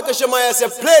 Well, Micah Shemaiah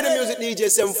said, play the music, DJ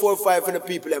 745 for the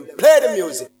people and play the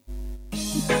music.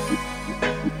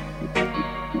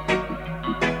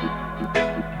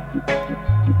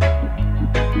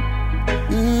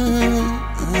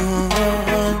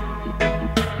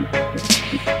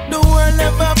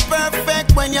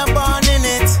 When you're born in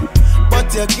it,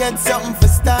 but you get something for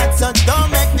start, so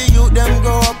don't make the youth them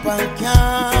grow up and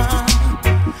can't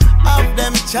have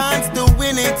them chance to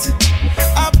win it.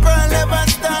 A pearl never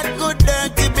start good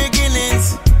dirty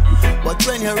beginnings, but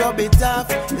when you rub it off,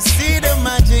 you see the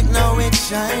magic, now it's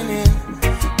shining.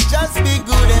 Just be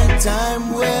good and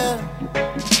time will.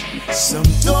 Some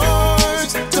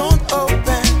doors don't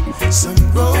open,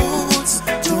 some roads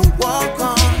don't walk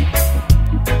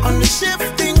on the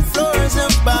shifting floors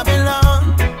of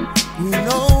Babylon. Who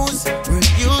knows where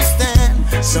you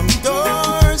stand? Some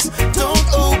doors don't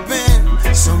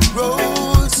open, some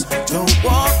roads don't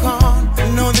walk on.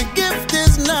 No, the gift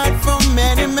is not from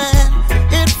many men,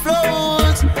 it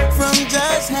flows from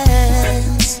just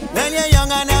hands. When you're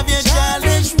young and have your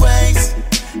childish ways,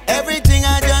 everything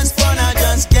are just fun, are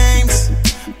just games.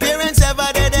 Parents ever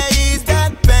did they ease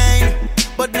that pain,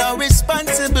 but now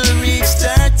responsible reach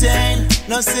 13.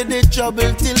 Now see the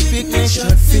trouble till picnic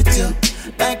shot fit you.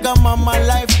 Like a mama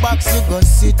life box, you go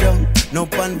sit down. No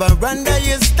pan veranda,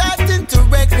 you're starting to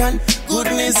reckon.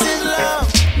 Goodness is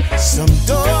love. Some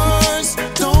doors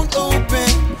don't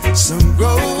open, some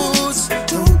roads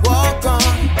don't walk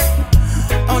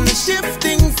on the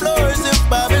shifting floors of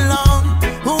Babylon.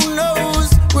 Who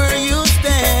knows where you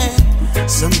stand?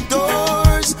 Some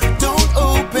doors don't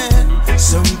open,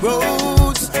 some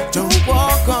roads don't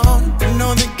walk on.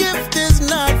 No, the gift is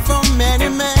not from many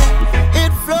men,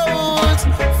 it flows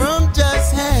from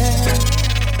just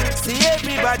hand. See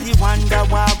everybody wonder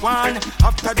what one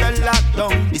after the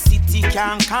lockdown. The city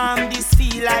can't calm, this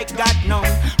feel like God known.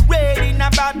 Raid in a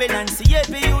Babylon, see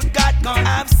every youth got gone.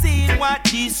 I've seen what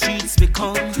these streets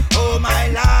become. Oh my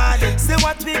Lord, say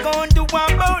what we gon' do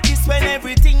about this when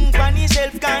everything on the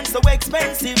shelf gone so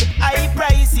expensive. High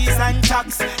prices and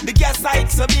tax, the gas hike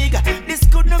so big. This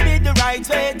couldn't be the right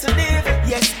way to live.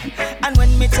 Yes, and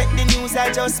when me check the news,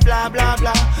 I just blah blah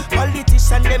blah.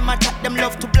 Politicians them attack, them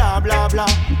love to blah blah blah.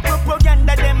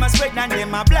 Propaganda them a spread and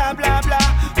them a blah blah blah.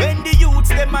 When the youths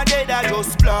them a dead, I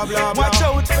just blah blah blah. Watch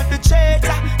out for the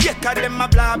traitor, yeah, cause them a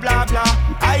blah blah blah.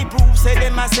 I prove say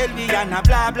them a selfie and a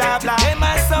blah blah blah. Them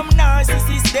a some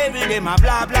narcissist devil, them a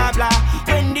blah blah blah.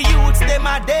 When the youths them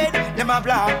a dead, them a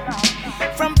blah.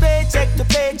 From paycheck to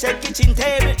paycheck, kitchen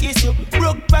table issue.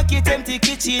 Broke pocket, empty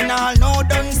kitchen, all no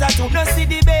done that too. No see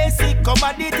the basic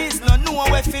commodities, no know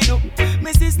where fi do.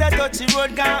 Me sister touch the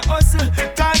road, can hustle.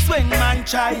 Cause when man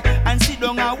try and sit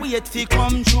down and wait fi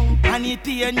come true, and it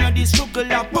pain you the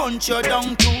struggle a punch you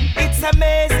down too. It's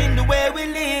amazing the way we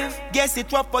live. Guess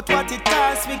it rough, but what it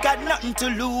costs, we got nothing to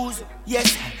lose.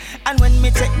 Yes, and when me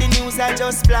check the news, I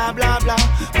just blah blah blah.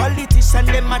 Politicians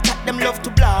them attack, them love to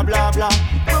blah blah blah.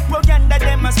 Propaganda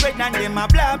them a spread and them a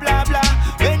blah blah blah.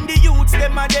 When the youths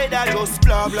them a dead, I just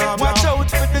blah blah blah. Watch out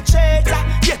for the traitor,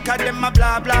 yeah, cause them a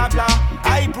blah blah blah.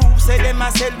 I prove say them a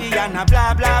selfie and a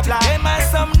blah blah blah. Them a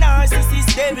some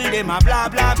narcissist devil, them a blah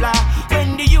blah blah.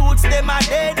 When the youths them a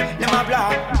dead, them a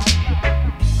blah.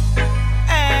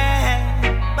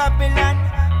 Babylon,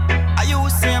 are you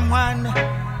same one?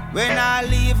 When I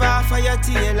leave off of your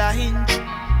tail a hinge,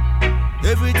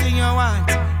 everything you want,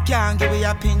 can't give you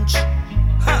a pinch.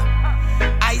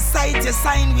 I sight your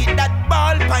sign with that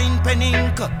ballpoint pen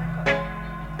ink.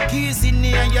 Keys in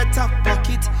there in your top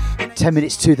pocket. 10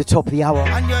 minutes to the top of the hour.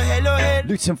 And your hello head.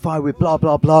 Luton Fire with blah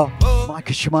blah blah.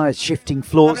 Micah Shemaiah shifting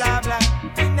floors.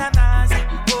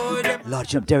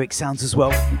 Large up Derek sounds as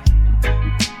well.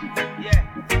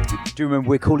 Do remember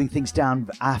we're calling things down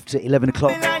after 11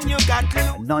 o'clock.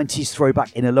 90s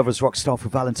throwback in a lover's rock style for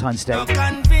Valentine's Day.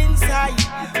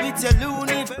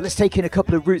 Let's take in a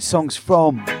couple of root songs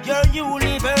from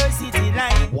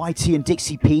YT and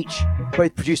Dixie Peach,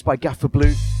 both produced by Gaffa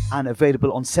Blue and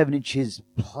available on 7 inches,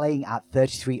 playing at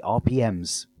 33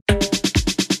 RPMs.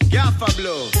 Gaffa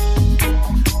Blue,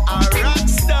 a rock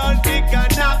star, we can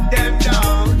knock them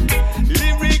down.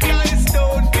 Lyrical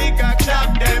stone, we can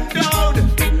clap them down.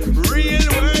 Real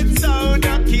word sound,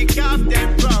 a kick off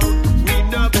them proud. We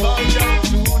no bow down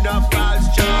to the false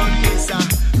John. It's a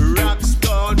rock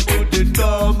stone to the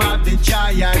dome of the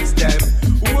giants them.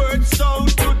 Word sound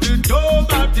to the dome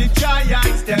of the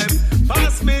giants them.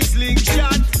 Pass me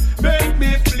slingshot, make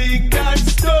me fling that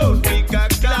stone. We can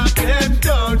clap them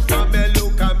down. Come and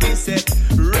look at me say,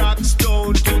 rock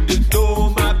stone to the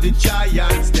dome of the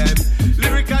giants them.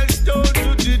 Lyrical stone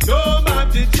to the dome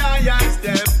of the giants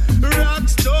them. Rock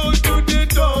stone to the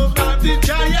dome of the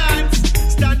giants.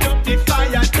 Stand up the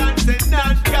fire, dancing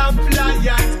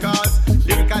non-compliant. Cause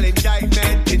lyrical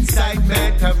indictment,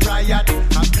 incitement of riot.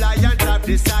 Appliance of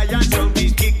desire. From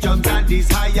these kick jumps and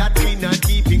these hi-hat. We not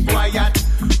keeping quiet.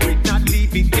 We not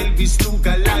leaving till we slew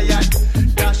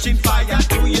Goliath. Dashing fire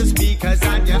to your speakers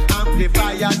and your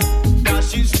amplifiers.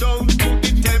 Dashing stone to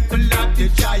the temple of the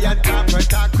giant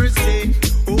corporatocracy.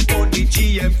 Who own the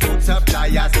GM food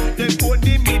suppliers. They own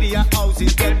the media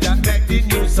houses, them that make the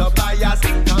news so biased.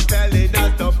 Compelling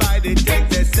us to buy the text,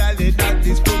 they selling us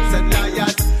these crooks and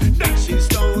liars. Dashing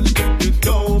stones to the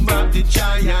dome of the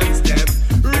giants, them.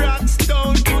 Rock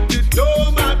stone to the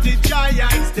dome of the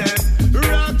giants, them.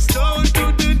 Rock stone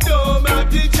to the dome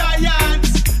of the giants.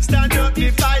 Stand up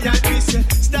defiant, we say,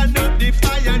 stand up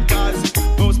defiant, cause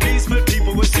those peaceful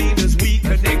people were seen as weak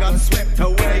and they got swept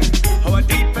away. Our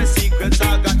deepest secrets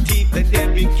all got teeth and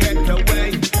they've been kept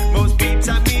away. Most beats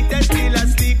and meat, they still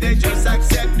asleep, they just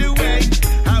accept the way.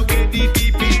 How will the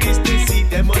deep in this they see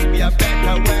there must be a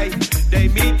better way. They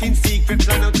meet in secret,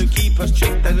 plan out to keep us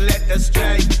strict and let us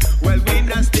stray. Well, we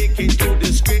not sticking to the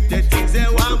script, the things they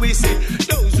want we say.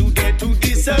 Those who dare to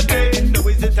disobey, now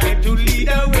is the time to lead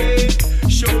away.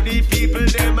 Show the people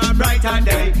them a brighter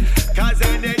day. Cause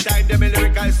anytime them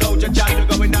lyrical lyrical soldier chat. You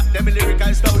going at them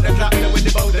lyrical stone. The clap them with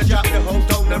the bow, the drop the whole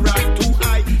tone. The rock too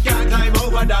high, can't climb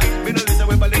over that. Me no listen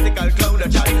with political clown the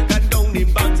chat. Gun down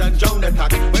in bands and drown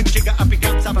attack. When trigger happy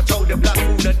caps have a throw the black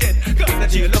who the dead. Gun the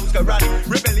jail house go rat.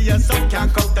 Rebellious son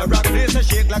can't counteract. Place a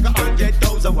shake like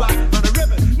 100,000 watt. Man a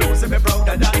rebel, no say me proud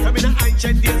of that. From in the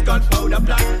ancient days gunpowder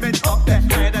black. Men up the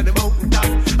head and the mountain top.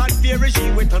 And fear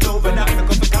regime went on over that. Me come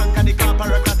to conquer the car,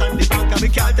 paracat and the bank. And me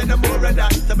can't tell no more of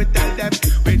that. So me tell them,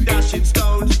 we dashing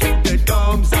stones to the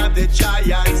domes of the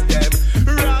giants them.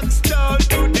 Rock stone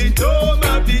to the dome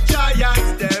of the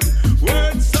giants them.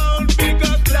 Word sound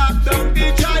bigger clap down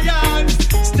the giants.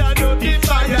 Stand up the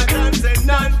fire and say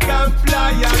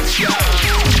non-compliance. Yeah.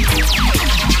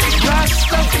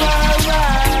 Rastafari.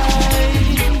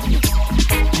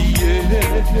 Yeah.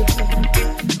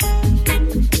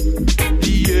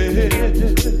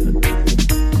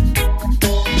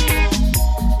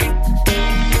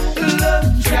 Love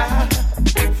Jah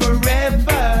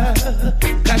forever,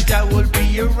 'cause Jah will be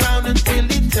around until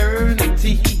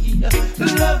eternity.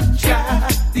 Love Jah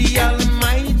the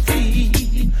Almighty,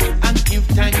 and give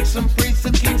thanks and praise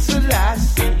to King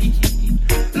Selassie.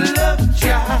 Love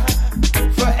Jah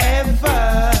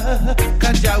forever,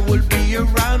 'cause Jah will be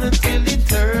around until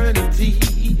eternity.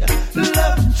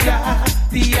 Love Jah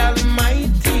the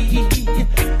Almighty,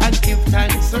 and give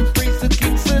thanks and praise to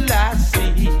King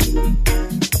Selassie.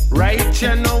 Right,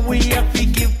 you know we have to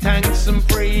give thanks and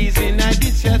praise in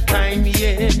this your time,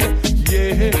 yeah,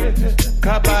 yeah.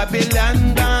 'Cause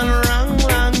Babylon gone wrong,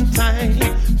 long time,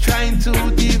 trying to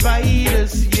divide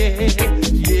us, yeah,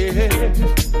 yeah.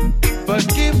 But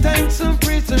give thanks and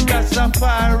praise to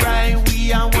Rastafari,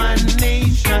 we are one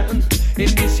nation.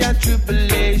 In this your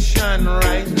tribulation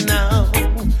right now,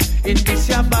 in this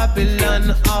your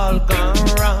Babylon all gone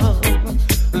wrong.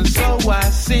 So I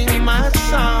sing my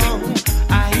song,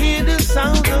 I hear the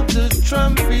sound of the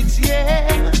trumpets,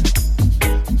 yeah,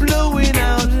 blowing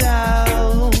out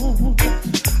loud.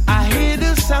 I hear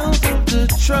the sound of the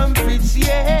trumpets,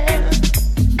 yeah,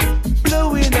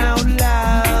 blowing out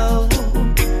loud.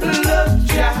 Love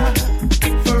Jah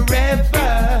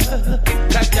forever,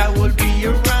 'cause Jah will be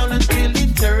around until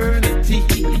eternity.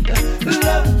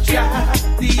 Love Jah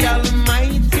the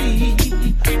Almighty,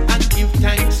 and give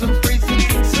thanks and praise to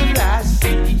King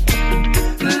Selassie.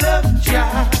 Love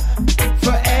Jah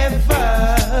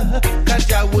forever, 'cause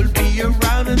Jah will be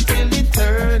around until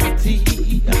eternity.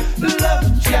 Love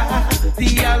Jah the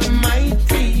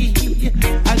Almighty,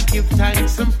 and give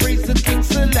thanks and praise to King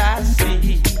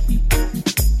Selassie.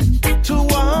 To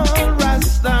all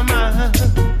Rastaman,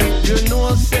 you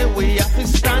know say we have to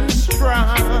stand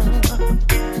strong.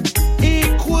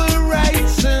 Equal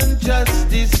rights and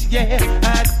justice, yeah,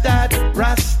 at that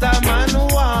Rastaman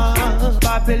want.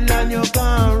 Babylon you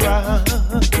gone wrong.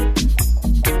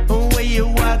 Where you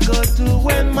are go to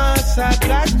when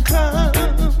massacre come?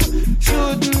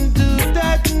 Shouldn't do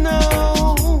that, no.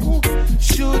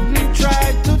 Shouldn't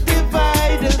try to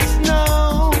divide us, no.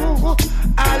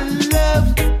 I love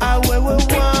our way we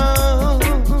want.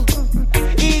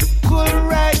 Equal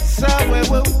rights are where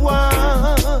we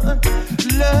want.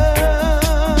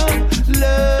 Love,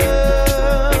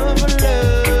 love,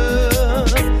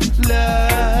 love,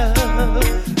 love,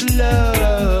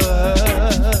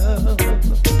 love.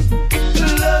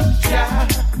 Love Jah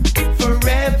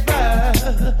forever,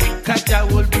 'cause Jah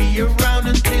will be around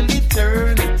until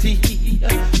eternity.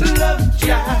 Love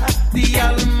Jah the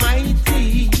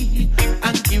Almighty,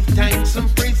 and give thanks and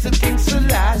praise to King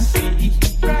Selassie.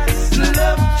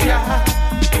 Love Jah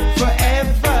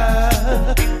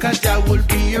forever, 'cause Jah will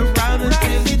be around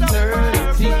until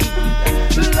eternity.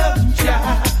 Love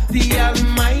Jah the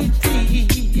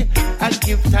Almighty, and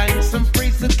give thanks and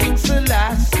praise to King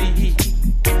Selassie.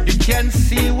 You can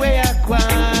see where I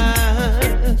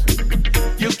gone.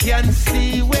 You can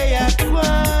see where I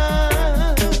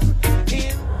gone.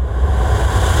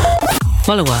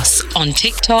 Follow us on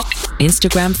TikTok,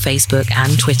 Instagram, Facebook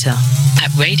and Twitter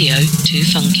at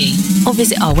Radio2Funky, or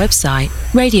visit our website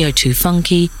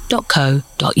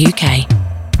radio2funky.co.uk.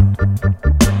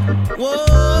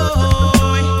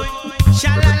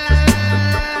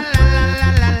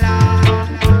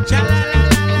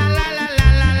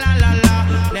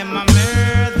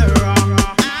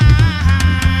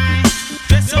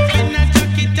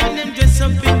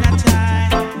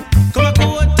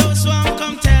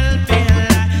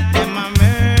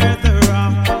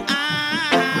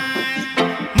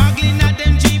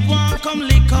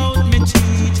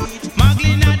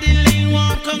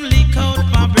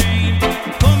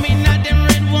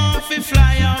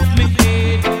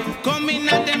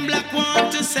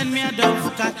 Send me a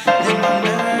dove cat, them a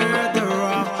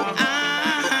murderer.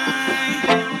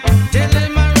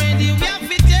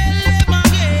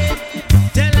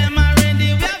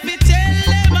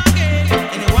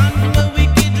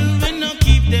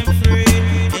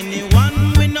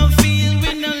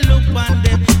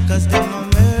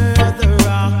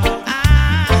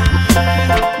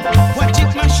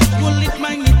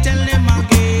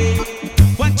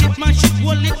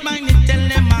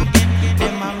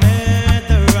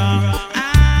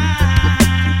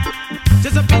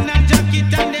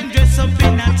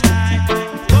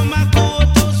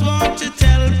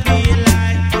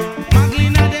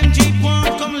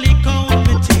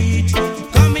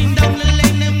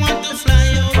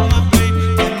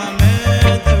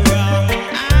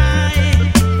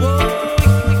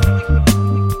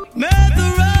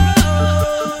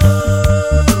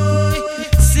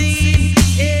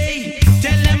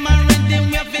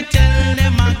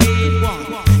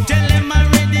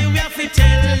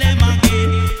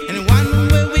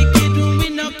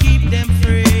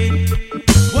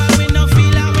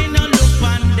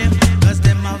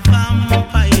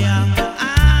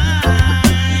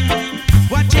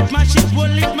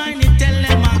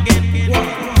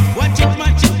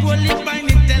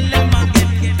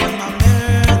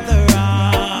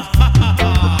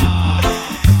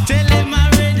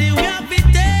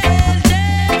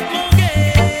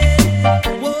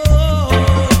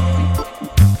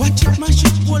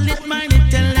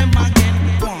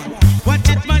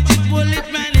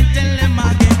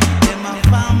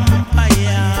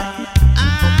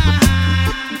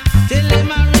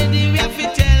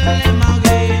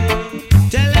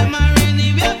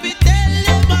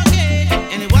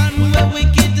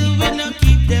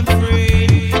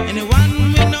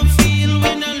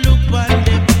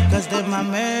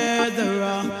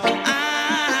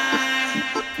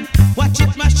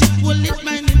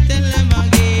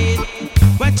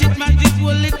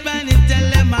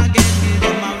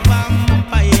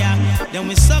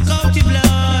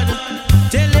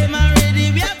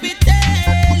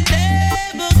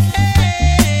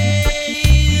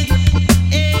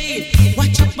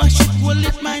 will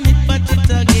it, mind it, but it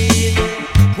again.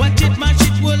 Watch it, mash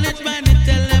it, will it, mind it,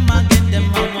 tell them again, them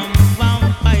a one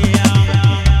vampire.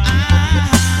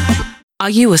 Are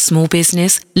you a small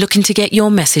business looking to get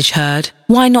your message heard?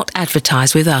 Why not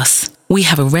advertise with us? We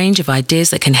have a range of ideas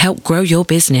that can help grow your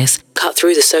business, cut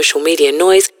through the social media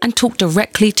noise, and talk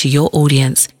directly to your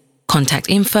audience. Contact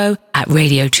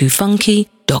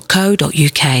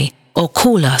info@radio2funky.co.uk or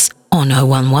call us on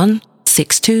 011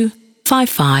 62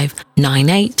 55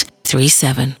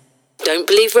 9837. Don't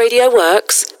believe radio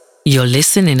works? You're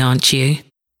listening, aren't you?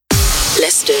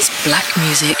 Leicester's black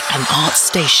music and art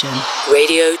station,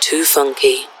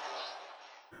 Radio2Funky.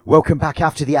 Welcome back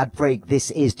after the ad break. This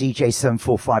is DJ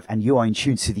 745 and you are in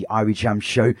tune to the Irie Jamms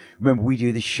Show. Remember, we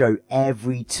do this show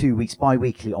every 2 weeks,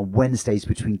 bi-weekly on Wednesdays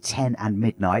between 10 and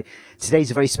midnight.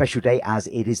 Today's a very special day as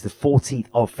it is the 14th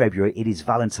of February. It is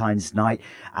Valentine's night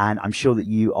and I'm sure that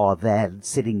you are there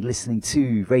sitting listening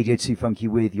to Radio2Funky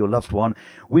with your loved one.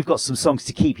 We've got some songs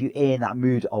to keep you in that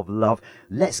mood of love.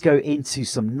 Let's go into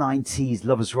some 90s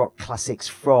lovers rock classics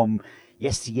from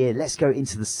yesteryear. Let's go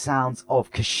into the sounds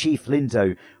of Kashif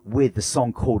Lindo with the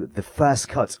song called The First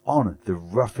Cut on the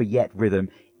Rougher Yet rhythm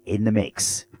in the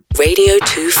mix.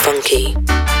 Radio2Funky.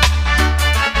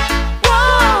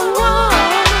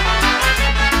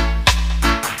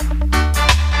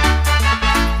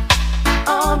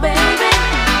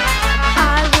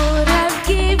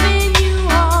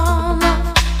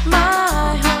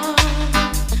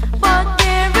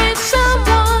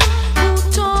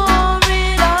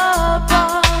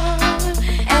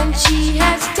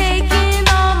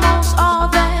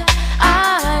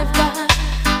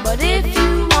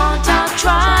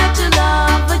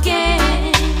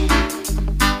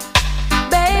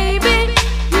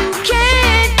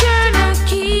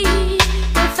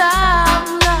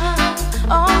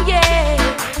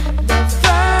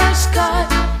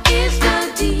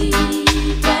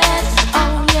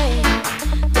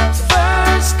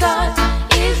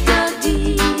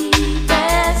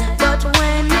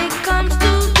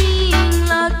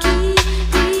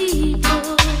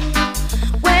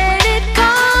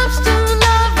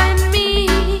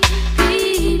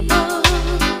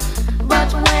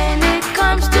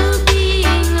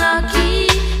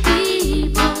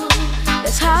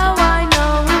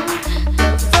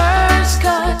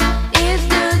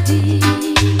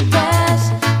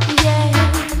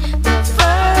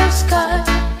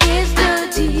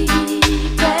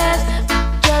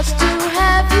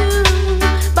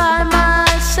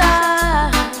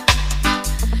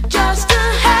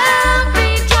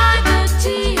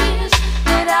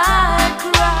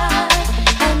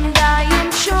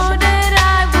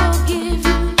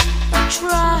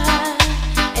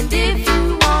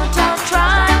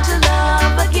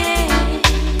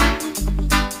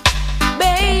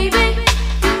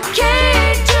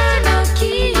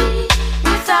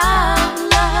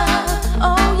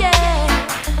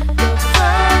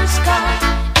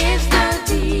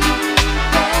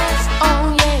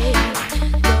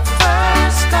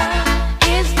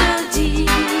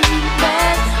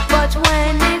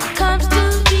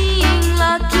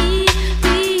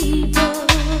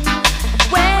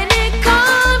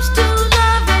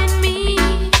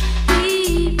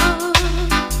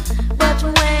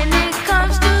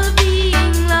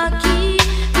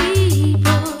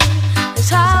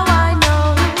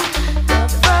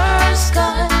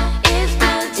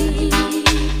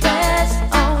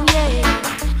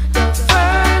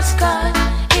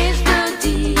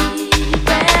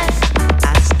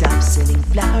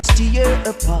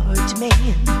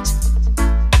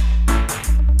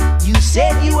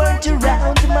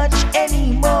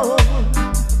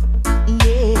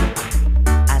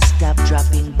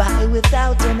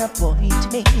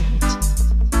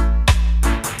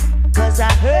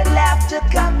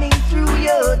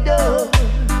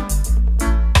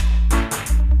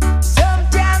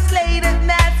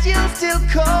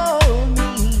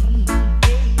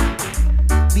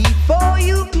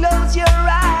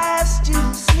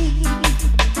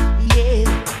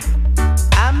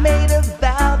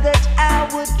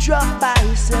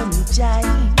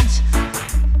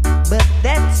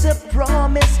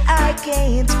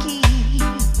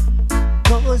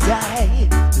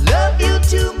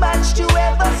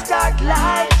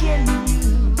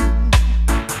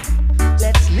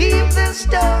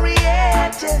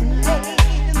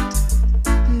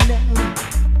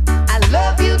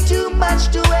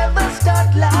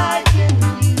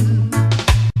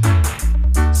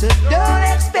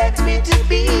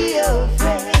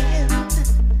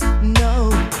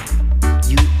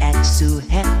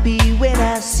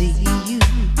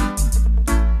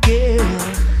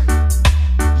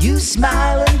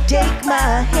 Smile and take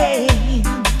my hand.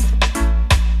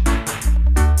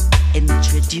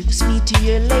 Introduce me to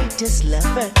your latest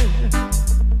lover.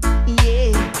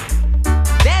 Yeah,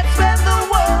 that's when the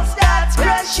world starts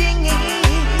crashing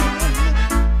in.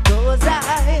 'Cause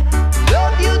I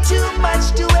love you too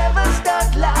much to ever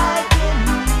start liking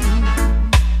me.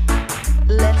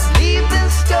 Let's leave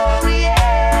this story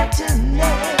at an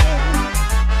end.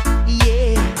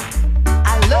 Yeah,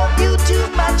 I love you too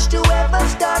much to ever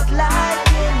start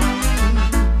liking me.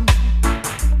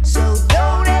 So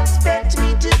don't expect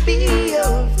me to be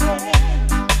your friend.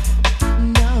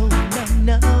 No, no,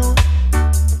 no.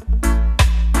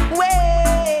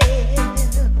 Well,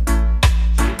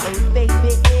 oh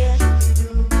baby,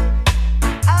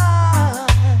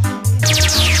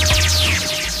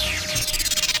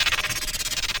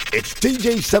 It's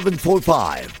DJ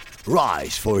 745,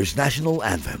 Rise for his national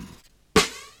anthem.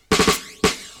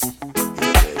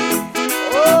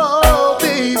 Oh,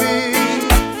 baby,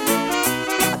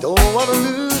 I don't want to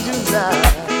lose you now.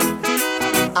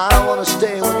 I want to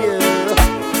stay with you.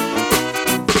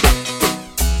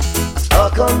 I'm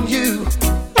stuck on you.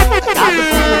 I got the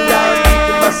feeling down deep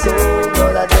in my soul,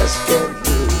 but I just can't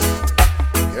lose.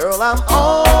 Girl, I'm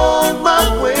on my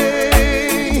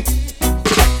way.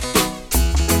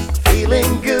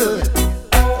 Feeling good.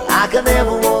 Like I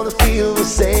never want to feel the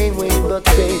same way, but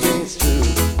baby, it's true.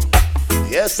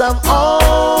 Yes, I'm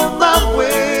on my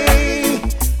way.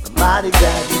 I'm mighty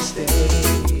glad you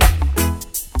stayed.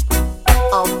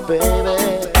 Oh, baby.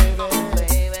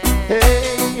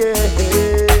 Hey,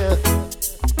 yeah.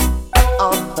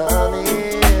 Oh,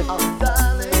 honey. Oh,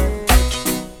 darling.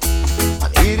 I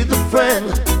needed a friend.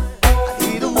 I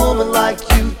need a woman like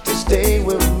you to stay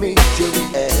with me till the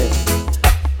end.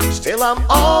 Still, I'm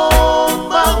on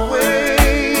my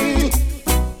way.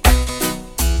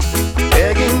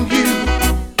 Begging you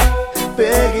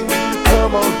to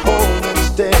come on home and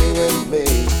stay with me.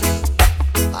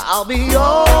 I'll be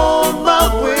on my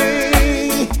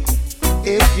way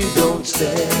if you don't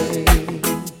stay.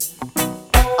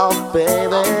 Oh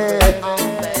baby,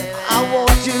 I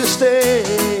want you to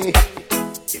stay.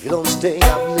 If you don't stay,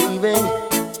 I'm leaving.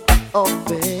 Oh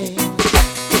baby,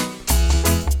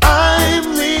 I'm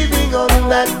leaving on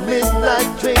that midnight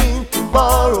train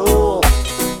tomorrow.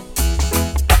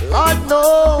 Lord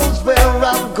knows where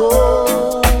I'm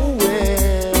going.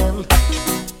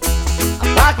 I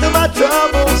packed up my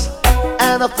troubles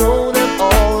and I throw them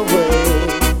all away.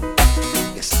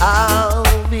 Yes, I'll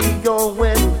be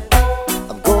going.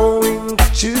 I'm going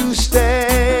to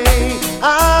stay.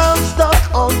 I'm stuck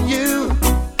on you.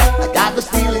 I got this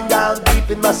feeling down deep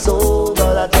in my soul,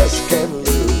 but I just can't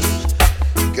lose.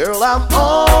 Girl, I'm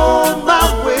on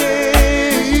my way.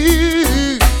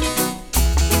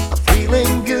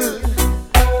 Feeling good,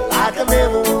 like I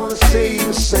never wanna say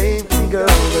the same thing, girl,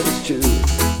 but it's true.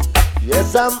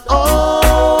 Yes, I'm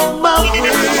on my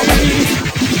way.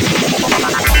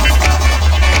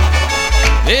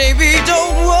 Baby,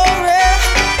 don't worry.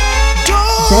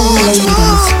 The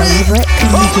ladies' favorite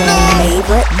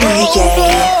DJ.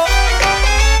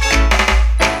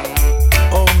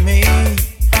 Oh me,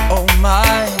 oh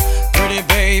my, pretty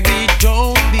baby,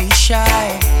 don't be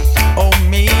shy. Oh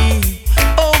me,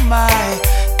 oh my,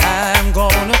 I'm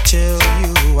gonna tell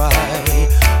you why.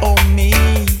 Oh me,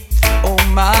 oh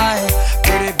my,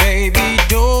 pretty baby,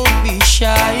 don't be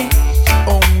shy.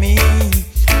 Oh me,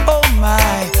 oh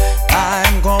my,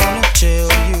 I'm gonna tell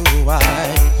you why.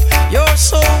 You're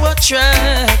so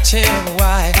attractive,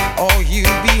 why are you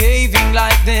behaving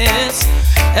like this?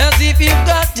 As if you've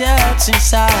got doubts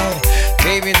inside.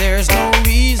 Baby, there's no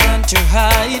reason to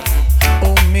hide.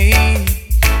 Oh me,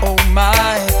 oh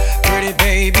my, pretty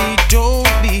baby, don't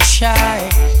be shy.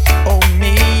 Oh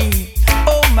me,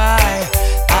 oh my,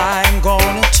 I'm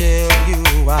gonna tell you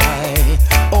why.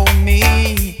 Oh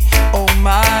me, oh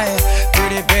my,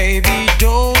 pretty baby,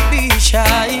 don't be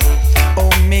shy.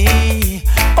 Oh me,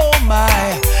 oh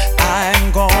my,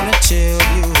 I'm gonna tell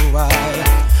you why.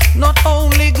 Not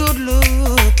only good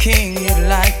looking, you'd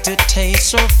like to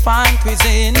taste or fine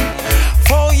cuisine.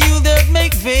 For you that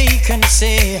make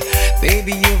vacancy,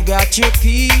 baby, you've got your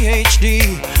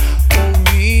PhD. Oh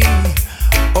me,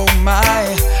 oh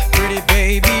my, pretty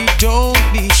baby, don't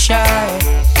be shy.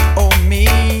 Oh me,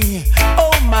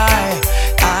 oh my,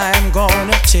 I'm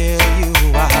gonna tell you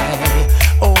why.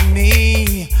 Oh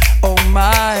me, oh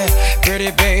my,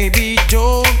 pretty baby,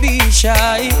 don't be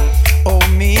shy. Oh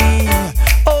me,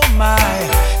 oh my,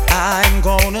 I'm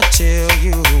gonna tell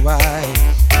you why.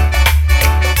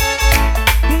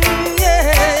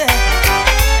 Yeah.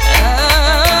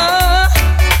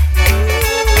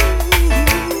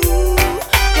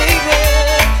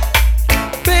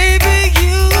 Baby,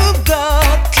 you've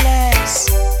got class.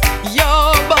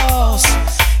 Your boss,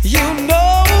 you know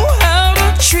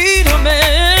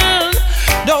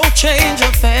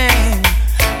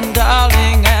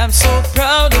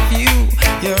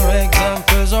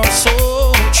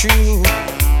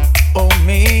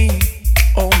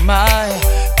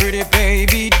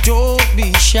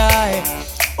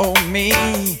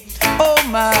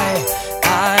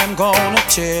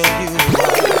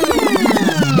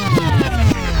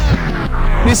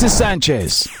This is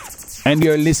Sanchez, and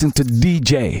you're listening to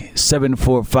DJ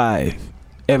 745.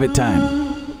 Every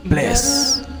time,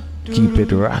 bless, keep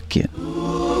it rocking.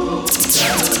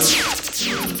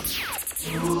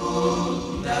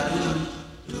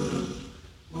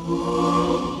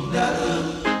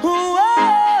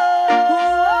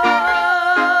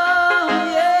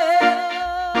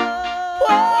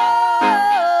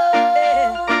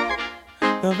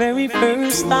 The very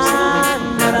first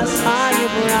time that I saw your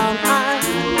brown eyes,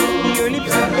 your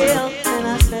lips were pale and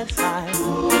I said hi.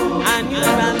 I knew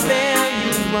right there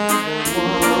you were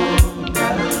the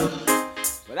one.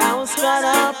 But I was caught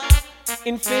up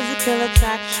in physical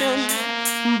attraction,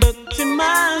 but to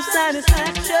my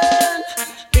satisfaction,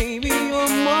 baby, you're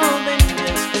more than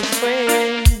just a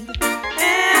friend.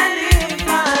 And if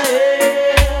I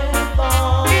ever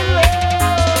fall in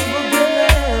love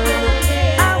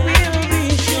again, I will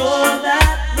be sure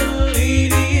that the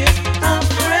lady is a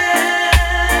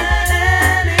friend.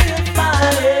 And if I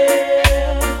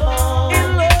ever fall in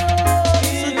love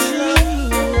so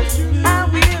true, I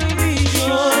will be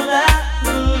sure that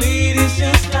the lady's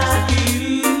just like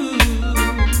you.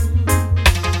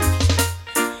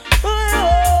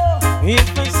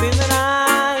 If I say that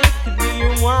I could be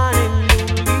your one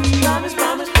and only, promise,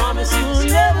 promise, promise you'll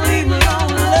never leave me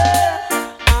lonely.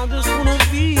 I just wanna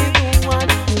be the one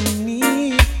you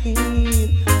need.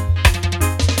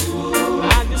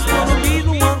 I just wanna be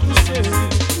the one to serve you.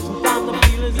 Sometimes I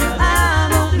feel as if I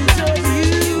don't deserve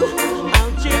you.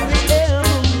 I'll cherish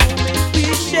every moment we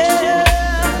share.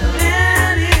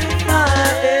 And if I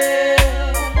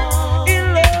ever fall in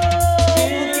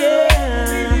love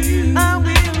again, I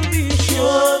will be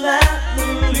sure that the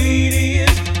lady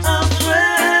is a friend.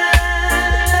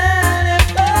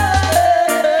 If I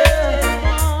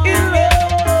ever in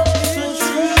love so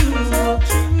true,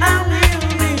 I will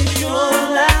be sure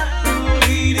that the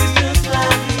lady's just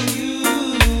like you.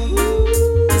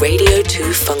 Radio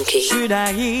 2 Funky. Should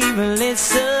I even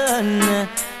listen?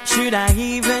 Should I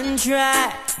even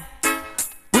try?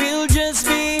 We'll just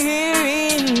be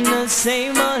hearing the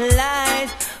same old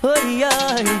lies. Oh,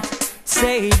 yeah.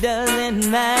 Say it doesn't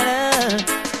matter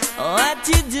what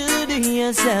you do to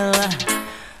yourself,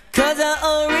 'cause our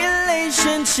whole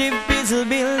relationship is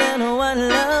built on one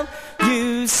love.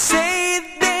 You say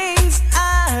things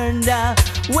aren't the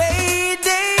way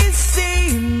they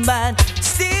seem, but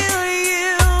still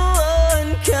you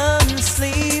won't come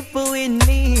sleep with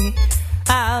me.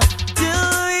 How do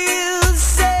you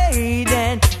say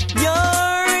that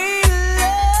you're in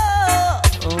love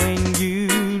when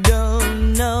you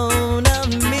don't know the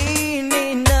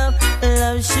meaning of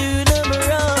love? Should have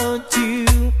brought you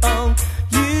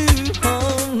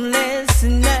home last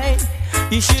night.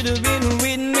 You should have been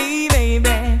with me,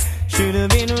 baby. Should have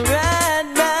been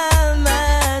right by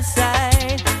my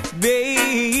side,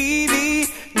 baby.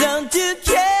 Don't you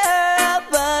care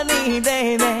about me,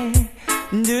 baby?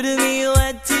 Do to me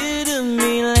what you do to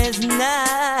me last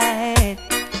night.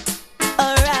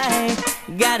 Alright,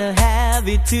 gotta have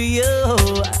it to you.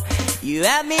 You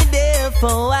had me there for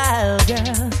a while,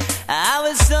 girl. I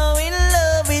was so in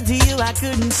love with you, I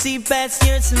couldn't see past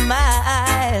your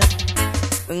smile.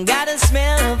 Got a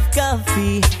smell of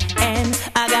coffee and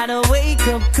I got a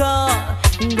wake-up call,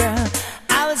 girl.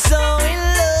 I was so in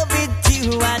love with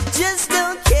you, I just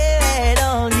don't care at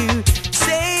all. You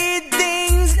say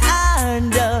things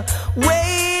aren't the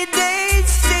way they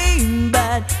seem,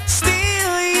 but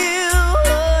still you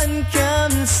won't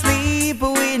come sleep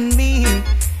with me.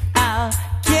 How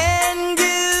can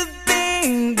you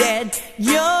think that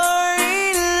you're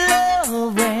in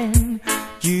love when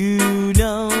you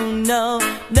don't know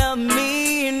the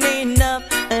meaning of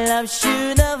love?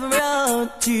 Should have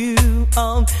brought you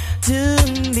home to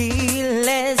me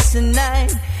last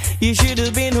night. You should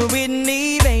have been with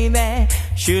me, baby.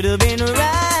 Should have been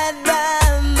right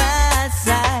by my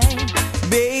side,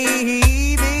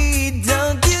 baby.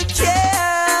 Don't you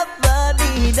care about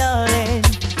me, darling?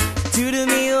 Do to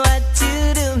me what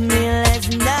you do to me last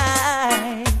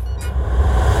night.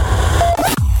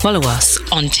 Follow us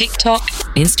on TikTok,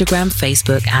 Instagram,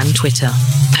 Facebook and Twitter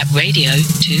at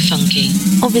Radio2Funky,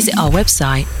 or visit our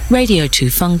website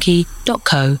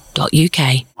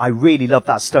radio2funky.co.uk. I really love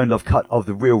that Stone Love cut of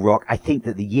The Real Rock. I think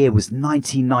that the year was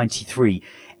 1993.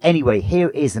 Anyway, here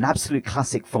is an absolute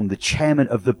classic from the chairman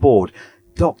of the board,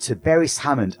 Dr. Beres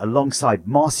Hammond, alongside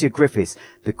Marcia Griffiths,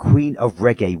 the Queen of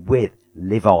Reggae, with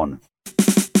Live On.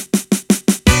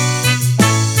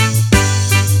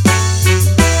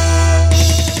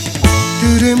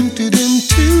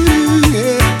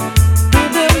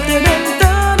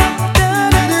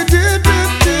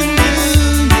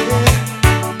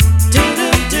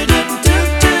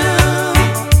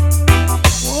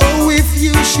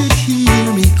 should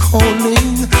hear me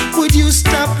calling, would you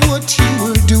stop what you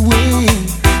were doing?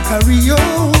 Hurry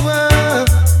over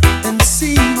and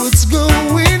see what's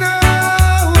going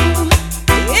on.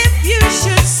 If you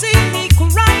should see me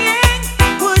crying,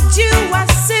 would you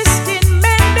assist in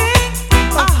mending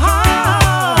a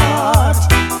heart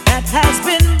that has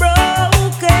been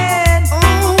broken?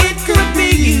 Oh, it could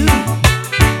be you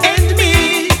and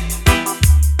me,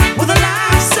 with a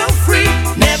life so free,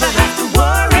 never have to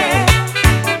worry.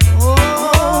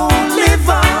 Oh, live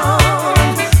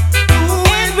on. And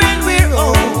when we're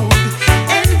old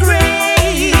and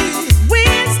gray,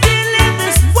 We're still in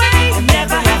this way,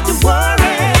 never have to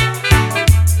worry.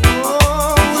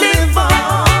 Oh, live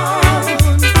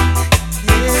on.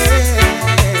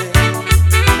 Yeah.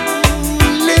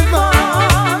 Live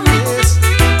on. Yes.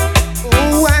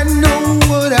 Oh, I know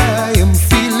what I am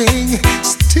feeling.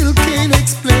 Still can't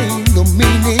explain the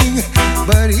meaning,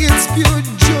 but it's pure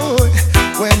joy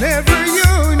whenever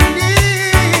you're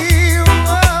near.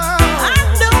 I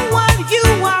know what you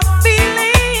are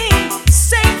feeling.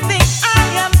 Same thing I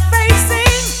am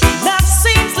facing. Love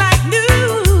seems like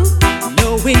new.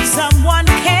 Knowing someone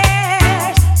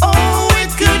cares. Oh, it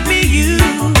could be you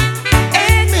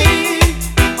and me,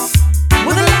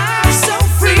 with a life so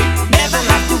free, never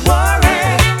have to worry.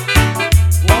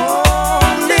 Oh,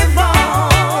 live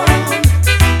on.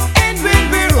 And when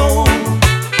we're old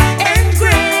and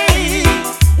gray,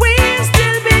 We'll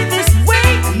still be this way.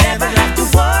 never have to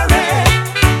worry.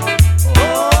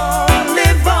 Oh,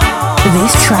 live on.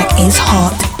 This track is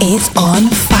hot. It's on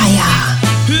fire.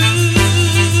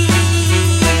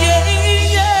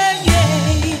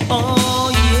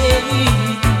 Oh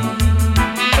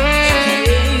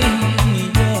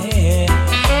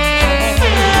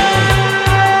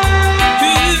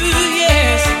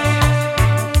yes.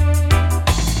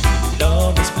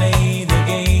 Love has played the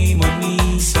game on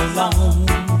me so long.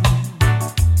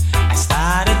 I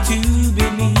started to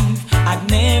believe I'd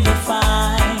never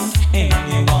find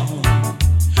anyone.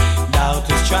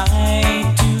 Doubters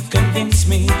tried to convince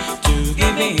me to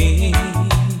give in,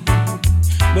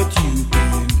 but you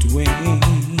went away.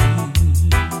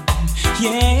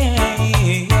 Yeah.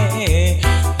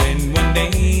 Then one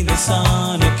day the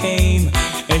sun came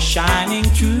shining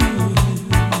through.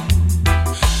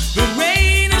 The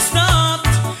rain has stopped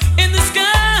and the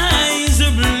skies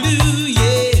are blue,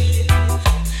 yeah.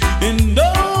 And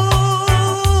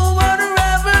oh, what a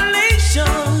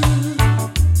revelation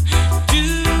to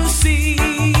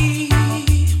see.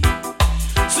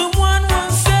 Someone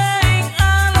was saying,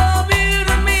 I love you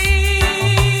to me.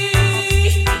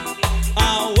 I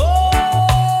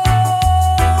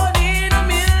want in a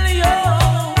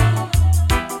million.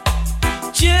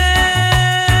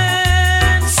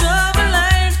 Chance of a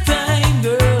lifetime,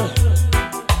 girl.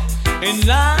 And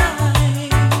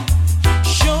life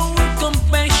show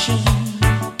compassion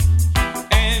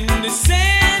and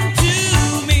send to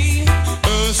me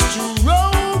a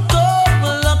stroke of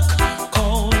luck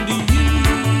called you.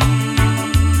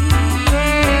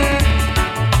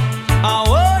 I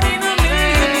want in a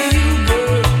million you,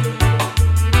 girl.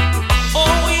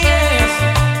 Oh yes,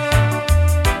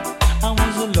 I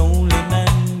was a lonely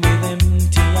man with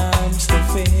empty arms to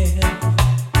fill.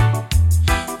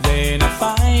 Then I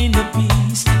find a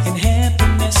peace and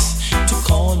happiness to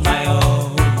call my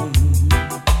own.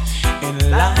 And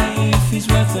life is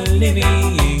worth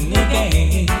living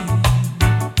again.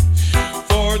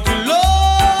 For to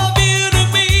love you to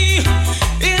me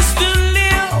is to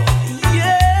live,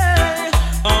 yeah.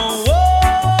 I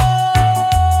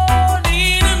want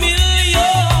in a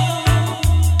million.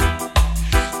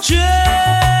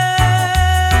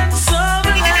 Chance of a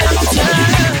lifetime.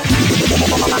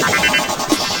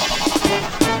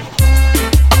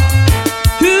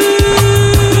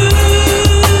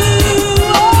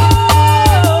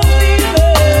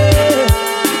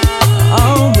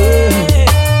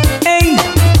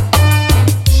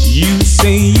 You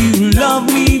say you love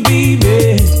me,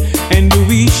 baby, and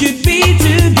we should be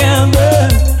together,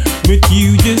 but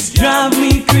you just drive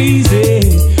me crazy.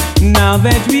 Now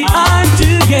that we are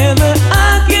together,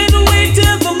 I can't wait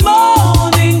till the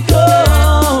morning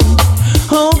comes,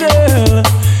 oh girl,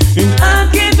 and I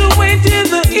can't wait till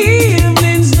the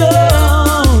evening's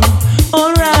done.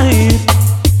 Alright,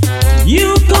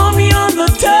 you call me on the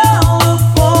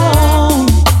telephone,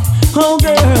 oh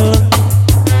girl,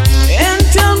 and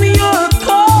tell me you're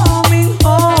coming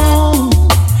home.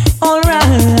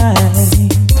 Alright,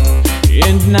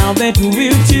 and now that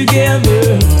we're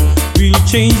together, we'll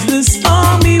change the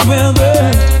stormy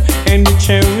weather and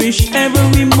cherish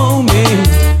every moment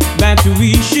that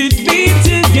we should be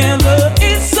together.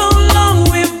 It's so long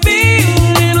we've been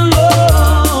in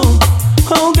love,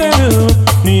 oh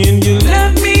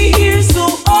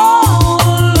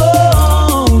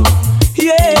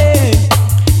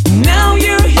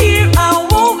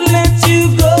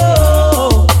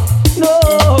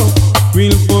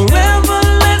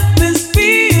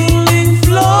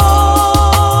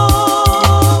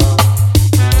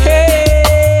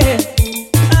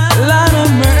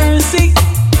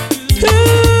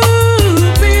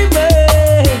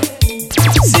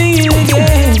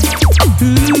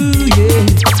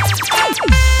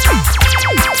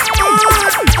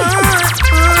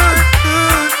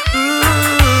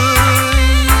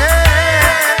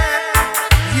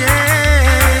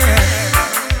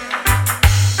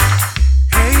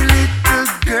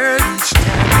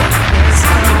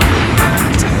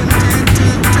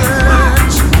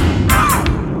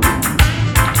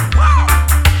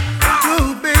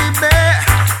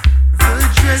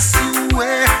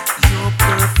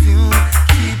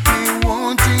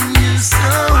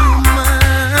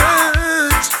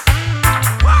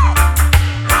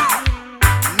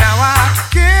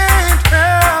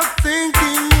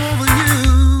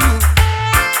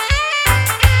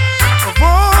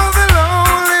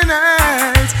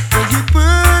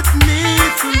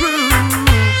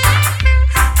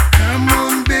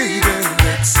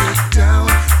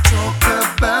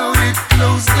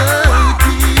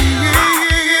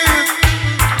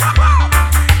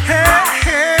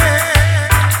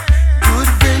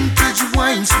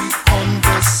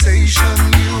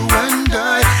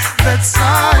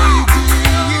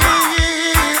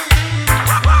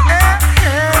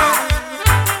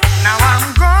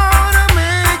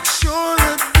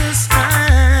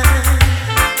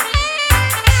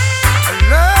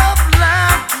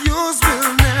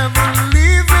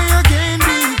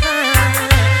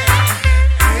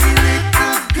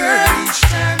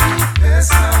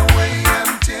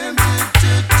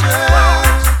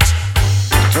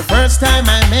first time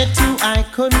I met you, I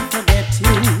couldn't forget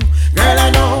you. Girl,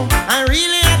 I know I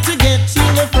really had to get you.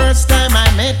 The first time I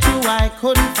met you, I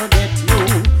couldn't forget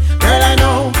you. Girl, I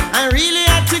know I really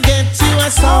had to get you. I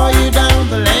saw you down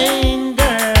the lane,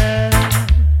 girl.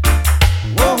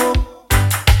 Whoa,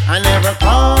 I never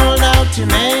called out your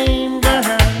name, girl.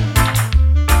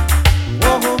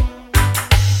 Whoa,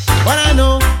 but I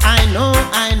know,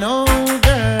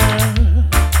 girl.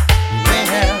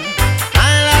 Well,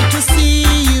 I'll have to see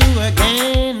you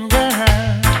again, girl.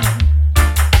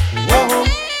 Whoa,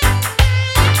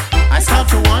 I start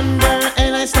to wonder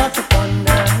and I start to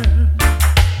ponder.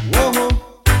 Whoa,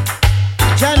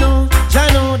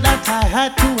 Jano, that I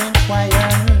had to inquire.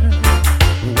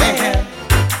 Well,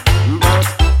 but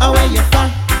away you from,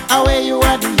 away you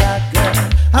are the yard girl.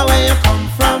 Away you come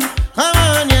from, come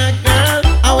on yard girl.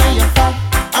 Away you from,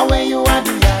 away you are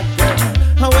the yard girl.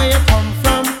 Away you come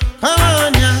from, come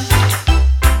on yard.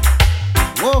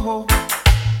 Whoa,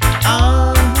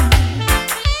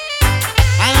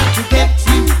 I have to get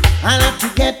you, I have to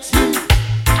get you.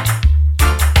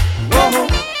 Whoa,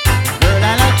 girl, I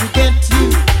have to get you,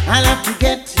 I have to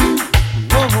get you.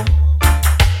 Whoa,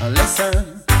 listen,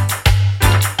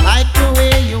 like the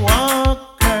way you walk,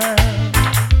 girl.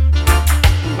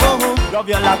 Whoa, love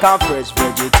you like a fresh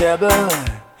vegetable.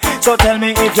 So tell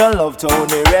me if you love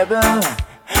Tony Rebel.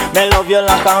 Me love you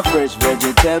like a fresh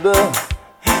vegetable.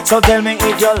 So tell me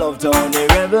if you love Tony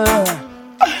Rebel.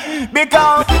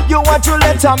 Because you want to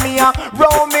let me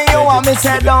roll me, you want me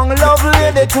say down love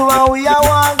lady to and we a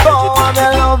want go. And me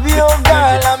love you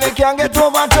girl and me can't get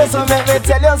over to. So make me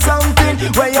tell you something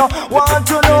when you want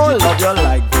to know. Love you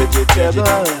like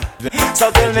vegetable.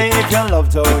 So tell me if you love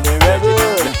Tony Rebel.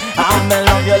 And me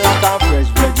love you like a fresh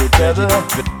vegetable.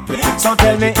 So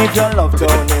tell me if you love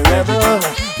Tony Rebel.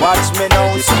 Watch me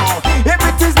now so. If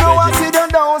it is no I see them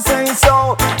don't say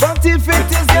so. But if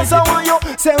it is yes I want you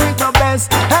say it the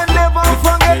best. And never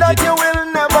forget that you will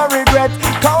never regret.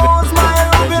 Cause my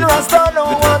loving Rasta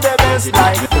know what the best.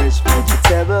 Like fresh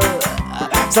vegetable.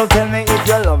 So tell me if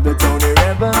you love the Tony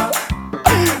Rebel.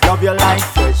 Love you like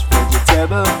fresh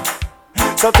vegetable.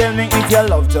 So tell me if you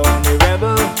love Tony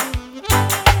Rebel.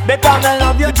 Because I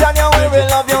love you January,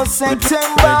 love you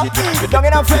September. Down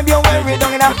in a February,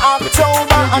 down in a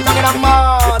October, and down in a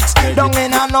March, down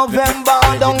in a November,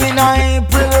 down in a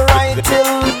April, right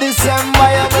till December.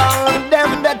 You know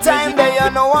them the time they you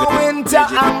know a winter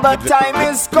and the time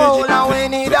is cold and we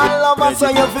need a lover. So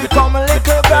you feel come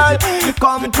little girl,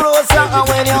 come closer. And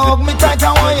when you hug me tight,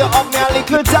 I want you hug me a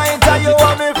little tighter. You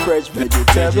want me fresh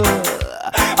vegetable.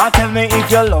 Tell me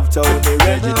if you love Tony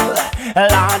Rebel.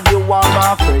 Lord, you want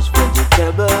my fresh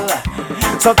vegetable.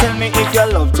 So tell me if you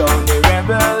love Tony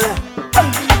Rebel.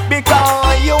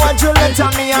 Because you want to let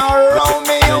me around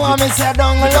me. You want me say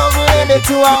down love lady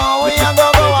to how we a go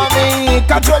and me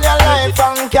control your life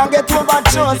and can't get over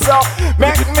you. So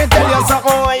make me tell you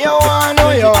something what you want.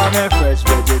 Oh, you want me fresh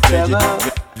vegetable.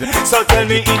 So tell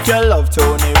me if you love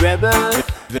Tony Rebel.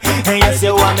 Yes,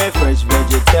 you want me fresh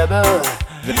vegetable.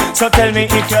 So tell me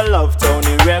if you love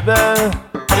Tony Rebel.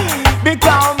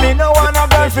 Because me no want a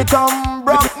girl fi come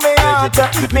broke me heart.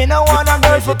 Me no want a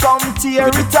girl fi come tear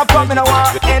it up. Me no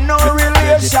want no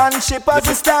relationship as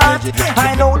a start.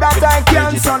 I know that I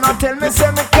can, so now tell me say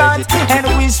me can't. And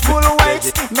wishful waits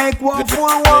make one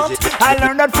full want. I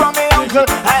learned that from my uncle,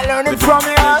 I learned it from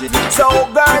my aunt. So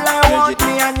girl I want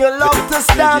me and you love to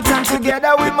start. And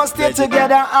together we must stay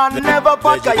together and never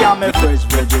part. Cause you're my fresh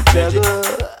vegetable.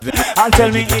 And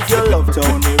tell me if you love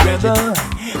Tony Rebel.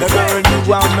 The girl you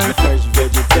want me fresh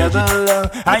vegetable.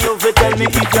 And you fi tell me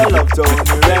if you love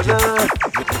Tony Rebel.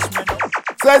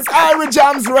 So it's Irie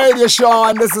Jamms Radio Show,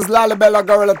 and this is Lalibella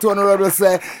Gorilla Tony Rebel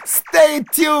say, stay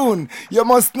tuned. You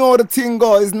must know the thing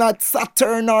go is not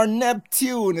Saturn or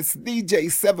Neptune. It's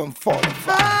DJ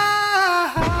 745.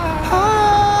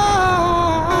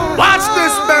 Watch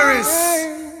this, Berries.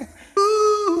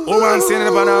 Woman singing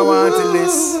up on our wanted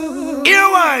list. Here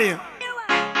why?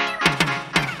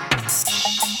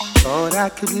 Thought I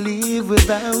could live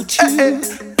without you.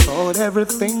 Thought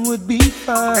everything would be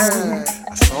fine.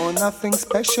 I saw nothing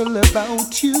special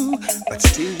about you, but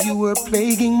still you were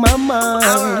plaguing my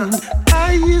mind.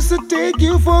 I used to take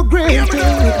you for granted.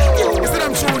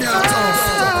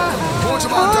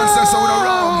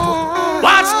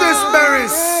 Watch this,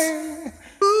 Berries.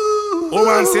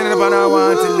 Woman singing up on our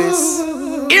wanted list.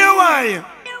 Here why?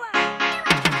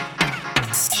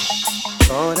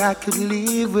 Thought I could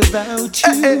live without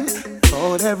you.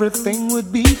 Thought everything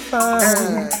would be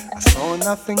fine. I saw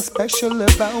nothing special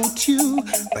about you,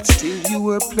 but still you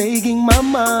were plaguing my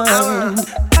mind.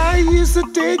 I used to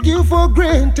take you for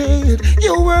granted.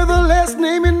 You were the last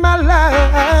name in my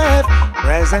life.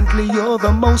 Presently you're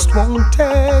the most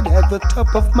wanted at the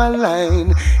top of my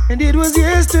line. And it was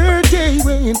yesterday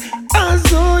when I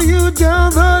saw you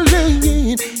down the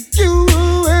lane. You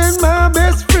and my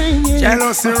best friend.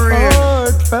 Jealousy my real.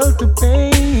 heart felt the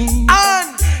pain.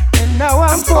 And now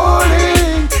I'm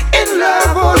falling in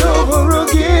love all over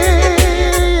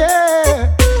again.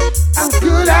 Yeah. How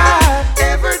could I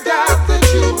ever doubt that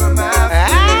you were my friend?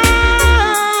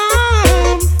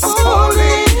 I'm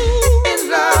falling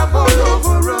in love all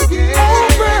over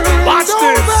again. Watch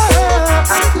this.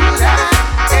 How could I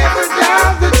ever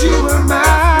doubt that you were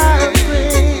my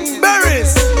friend?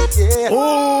 Berries.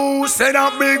 Oh, say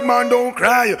that big man don't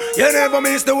cry. You never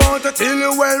miss the water till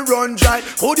you well run dry.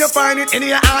 Could you find it in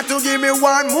your heart to give me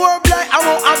one more blight? I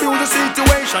won't abuse the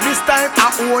situation. This time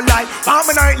I won't lie. For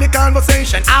my nightly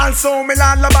conversation, also me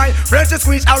lullaby. Fresh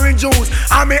squeeze orange juice,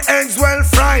 and me eggs well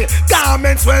fried.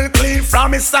 Garments well clean,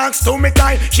 from me socks to me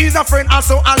tie. She's a friend,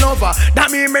 also a lover. That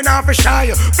mean me not for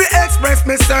shy. Fi express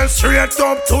myself straight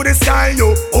up to the sky.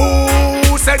 You,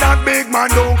 ooh, say that big man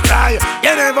don't cry.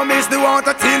 You never miss the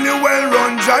water till you well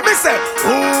run dry. Me say,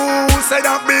 ooh, say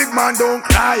that big man don't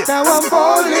cry. Now I'm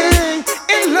falling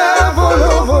in love all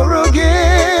over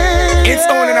again. It's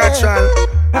only natural.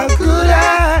 How could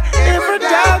I ever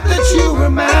doubt that you were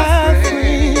my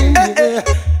friend?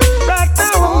 Right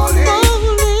now I'm falling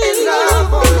in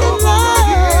love all over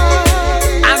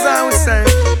again. As I was saying,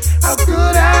 how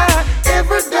could I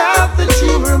ever doubt that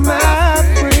you were my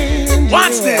friend?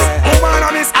 Watch this. Woman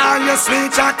on this all your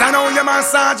sweet chat. I know you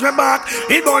massage me back.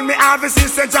 It burn me obviously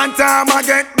say John time I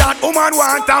get that. Woman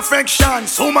want affection.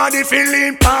 Somebody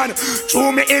feeling pan.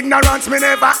 Through me ignorance me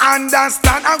never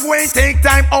understand. I'm going to take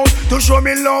time out to show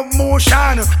me love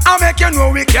motion. I make you know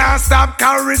we can't stop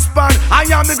correspond. I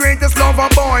am the greatest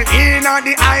lover boy in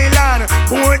the island.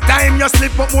 More time you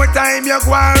slip up, more time you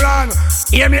go wrong.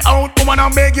 Hear me out, woman,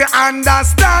 I beg you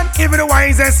understand. Even the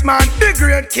wisest man, the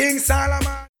great King Solomon.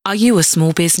 Are you a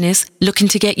small business looking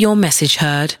to get your message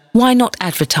heard? Why not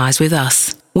advertise with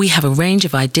us? We have a range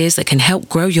of ideas that can help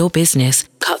grow your business,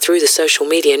 cut through the social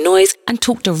media noise, and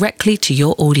talk directly to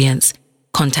your audience.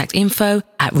 Contact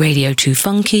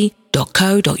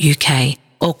info@radio2funky.co.uk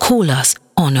or call us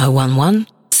on 011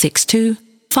 62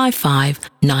 55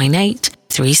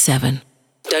 9837.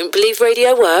 Don't believe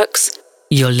radio works?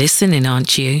 You're listening,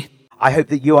 aren't you? I hope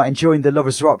that you are enjoying the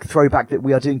Lovers Rock throwback that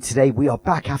we are doing today. We are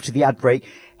back after the ad break,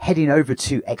 heading over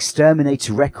to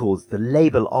Exterminator Records, the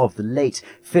label of the late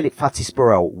Philip Fatty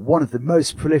Sporrell, one of the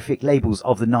most prolific labels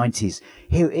of the 90s.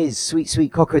 Here is Sweet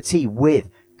Sweet Cockatoo with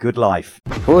Good Life.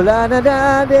 Oh la da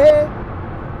da da,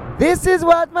 this is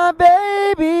what my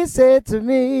baby said to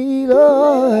me,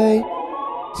 Lord.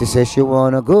 She says she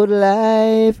want a good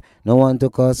life, no one to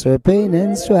cause her pain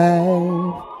and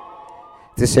strife.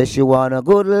 She says she want a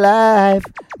good life,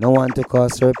 no one to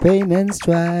cause her pain and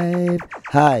strife.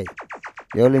 Hi,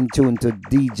 you're in tune to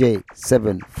DJ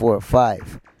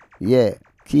 745. Yeah,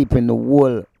 keeping the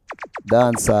whole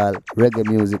dancehall reggae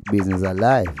music business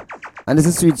alive. And this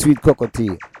is Sweet Sweet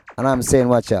Cockatoo. And I'm saying,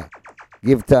 watch out,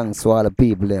 give thanks to all the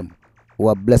people them who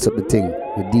have blessed up the thing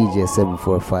with DJ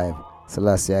 745.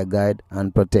 Selassie I guide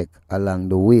and protect along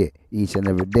the way each and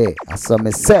every day. As some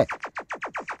say,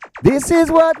 this is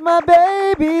what my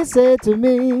baby said to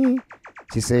me.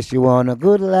 She says she want a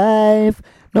good life,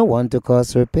 no one to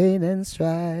cause her pain and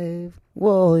strife.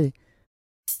 Whoa.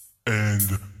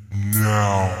 And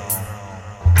now,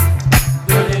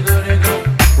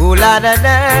 Ooh la da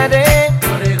da da.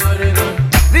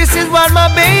 This is what my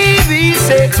baby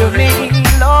said to me,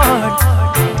 Lord.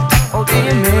 Oh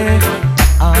dear me.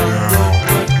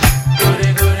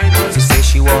 She says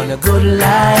she want a good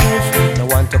life, no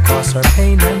one to cause her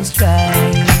pain and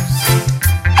strife.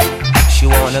 She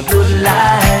want a good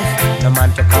life, no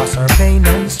man to cause her pain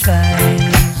and strife.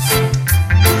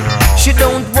 She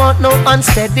don't want no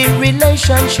unsteady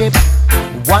relationship,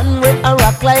 one way a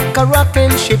rock like a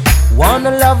rocking ship. Want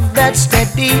a love that's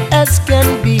steady as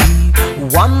can be,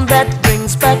 one that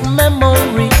brings back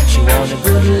memory. She want a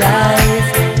good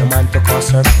life, no man to cause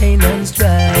her pain and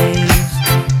strife.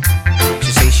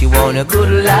 She say she want a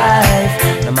good life,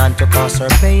 no man to cause her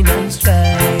pain and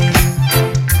strife.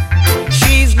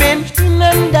 She's been in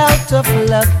and out of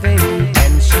loving,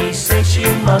 and she says she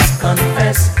must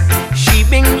confess she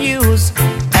been used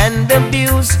and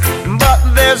abused, but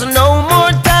there's no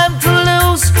more time to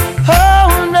lose. Oh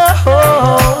no,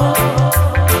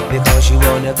 because she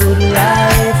want a good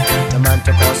life, no man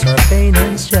to cause her pain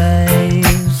and strife.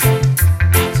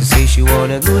 She say she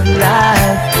want a good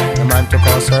life, no man to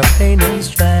cause her pain and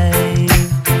strife.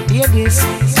 Hear this,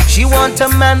 she want a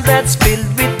man that's filled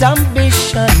with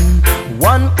ambition,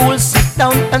 one who'll sit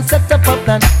down and set up a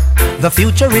plan The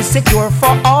future is secure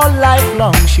for all life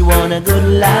long. She want a good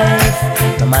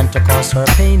life, no man to cause her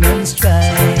pain and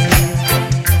strife.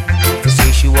 To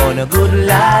say she want a good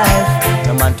life,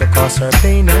 no man to cause her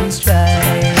pain and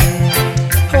strife.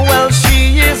 Well,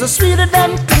 she is a sweeter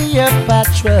than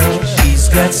Cleopatra. She's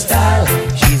got style,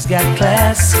 she's got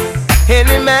class.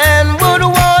 Any man would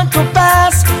want to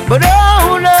pass, but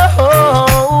oh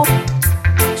no.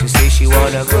 She say she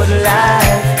want a good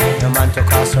life, no man to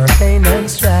cause her pain and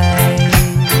strife.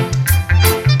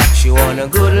 She want a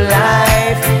good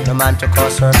life, no man to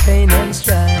cause her pain and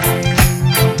strife.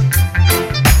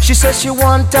 She says she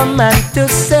want a man to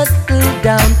settle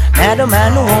down, not a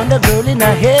man who want a girl in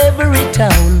a every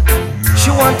town. She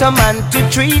want a man to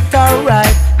treat her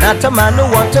right, not a man who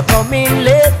want to come in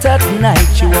late at night.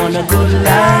 She want a good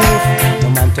life, no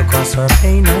man to cause her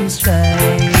pain and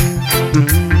strife.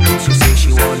 She say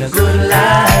she want a good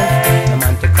life, no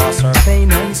man to cause her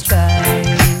pain and strife.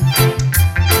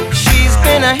 She's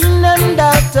been a in and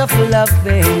out of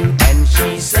loving, and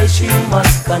she says she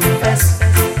must confess.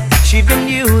 She been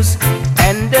used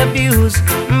and abused,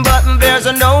 but there's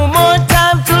no more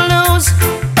time to lose.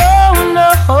 Oh no,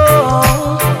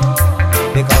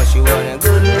 because she want a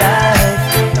good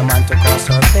life, no man to cause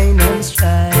her pain and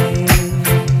strife.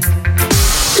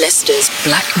 Leicester's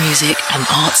Black Music and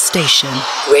Art Station,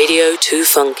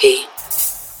 Radio2Funky.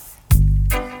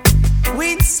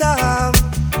 With some,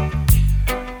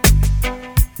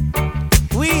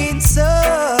 with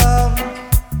some,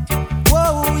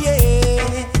 whoa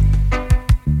yeah.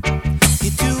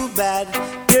 You're too bad,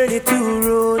 girl, you're too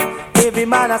rude. Every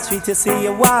man that's sweet to see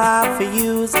your wife for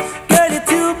use. Girl, you're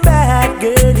too bad,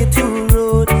 girl, you're too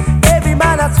rude. Every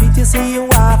man that's sweet to see your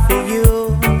wife for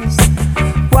use.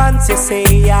 Once you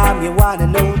say I'm your one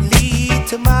and only,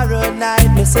 tomorrow night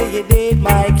me say you did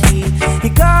my key. You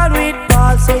gone with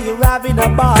Paul, say you're having a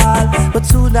ball, but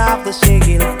soon after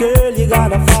shaking, girl, you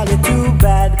gonna fall. You're too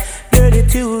bad, girl, you're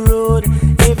too rude.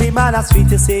 Every man that's sweet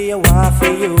to say you want for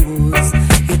use.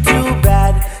 You're too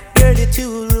bad, girl, you're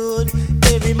too rude.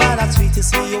 Every man that's sweet to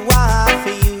see you want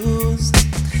for use.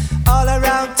 All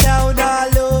around town,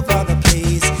 all over the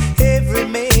place, every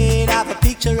man have a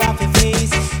picture of your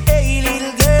face. Hey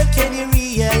little girl, can you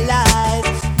realize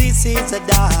this is a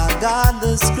doggone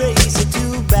disgrace? You're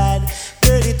too bad,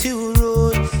 girl, you're too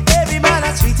rude. Every man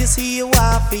that's sweet to see you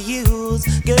want for use.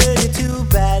 Girl, you're too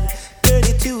bad, girl,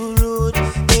 you're too rude.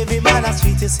 Every man that's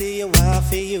sweet to see you want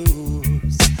for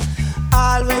use.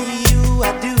 All what you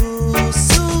I do,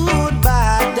 soon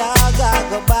bad dog I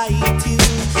go bite you.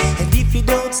 And if you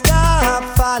don't stop,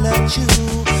 follow you,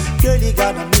 girl, you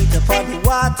gonna meet up on the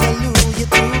Waterloo. You're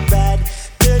too bad,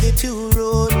 girl, you're too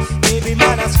rude. Every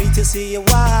man that's sweet to see your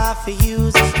wife for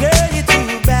use. Girl, you're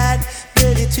too bad,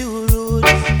 girl, you're too rude.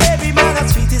 Every man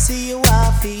that's sweet to see your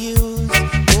wife for use.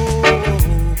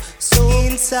 Oh, so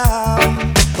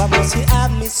winsome, why must you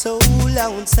have me so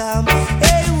lonesome?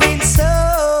 Hey,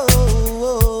 winsome,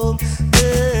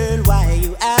 girl, why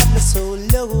you have me so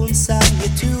lonesome?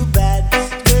 You're too bad,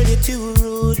 girl, you're too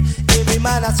rude. Every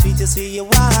man that's sweet to see your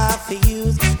wife for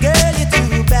use. Girl, you're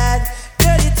too bad,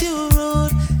 girl, you're too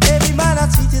rude. Every man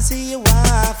that's sweet to see your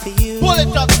wife for use. Pull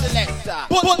it up, selector.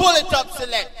 Pull it up,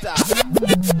 selector.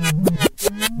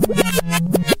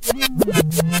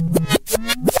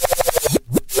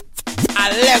 I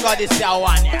Lego this year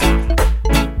one, yeah.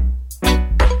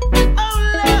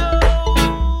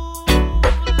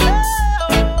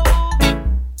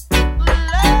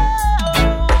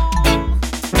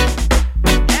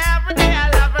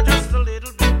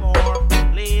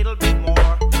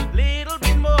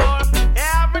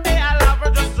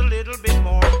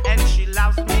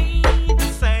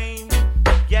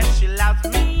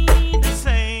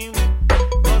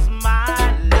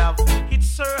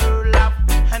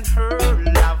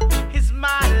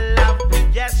 My love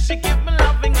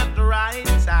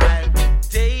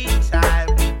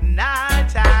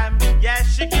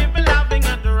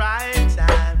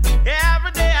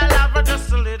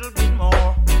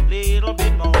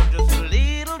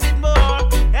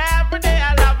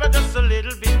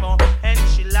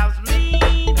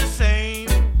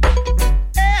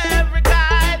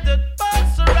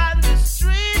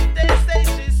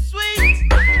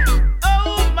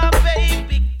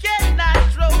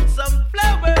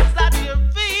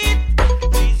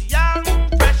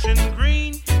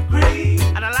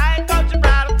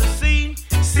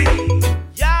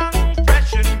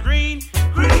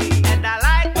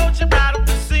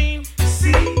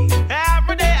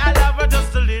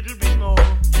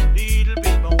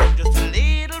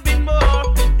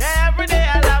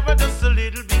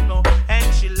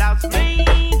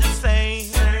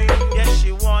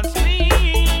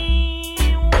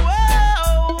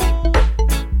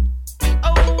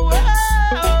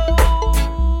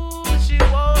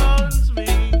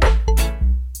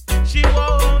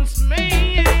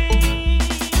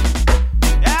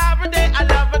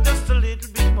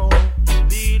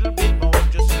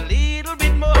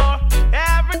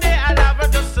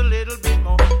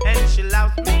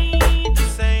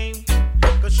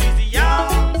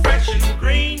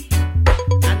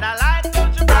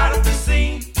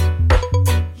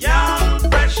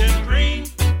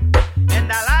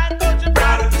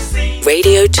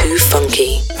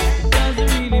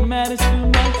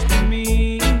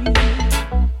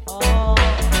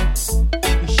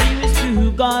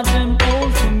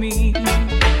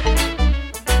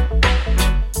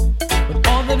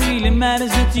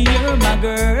matters that you're my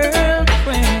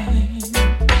girlfriend.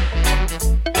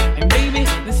 And baby,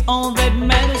 that's all that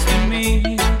matters to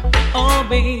me. Oh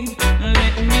babe,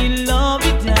 let me love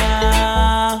you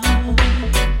down.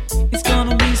 It's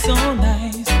gonna be so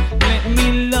nice. Let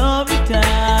me love you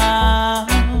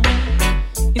down.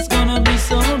 It's gonna be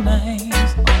so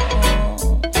nice.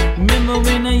 Oh, remember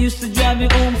when I used to drive you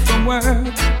home from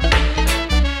work?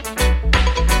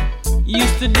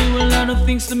 Used to do a lot of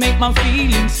things to make my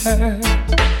feelings hurt.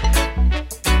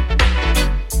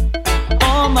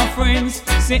 All my friends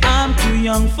say I'm too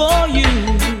young for you,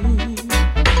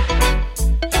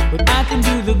 but I can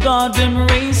do the goddamn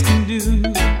race can do.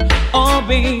 Oh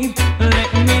babe, let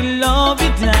me love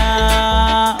you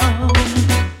down.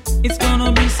 It's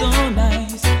gonna be so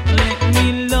nice. Let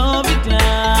me love you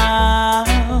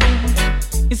down.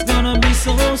 It's gonna be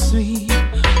so sweet.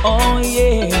 Oh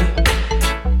yeah.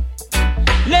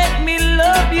 Let me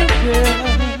love you, girl.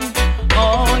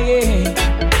 Oh yeah.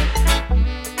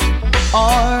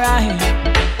 Alright.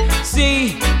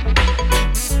 See,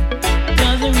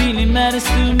 doesn't really matter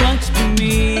too much to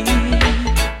me.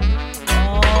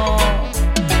 Oh,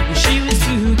 she was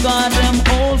too goddamn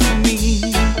old for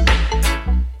me.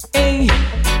 Hey,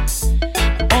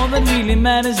 all that really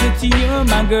matters is that you're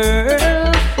my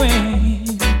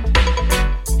girlfriend.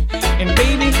 And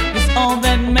baby, it's all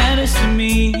that matters to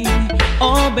me.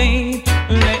 Oh babe,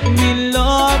 let me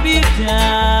love you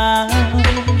down.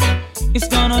 It's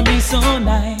gonna be so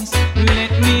nice.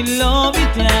 Let me love you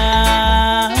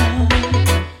down.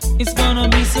 It's gonna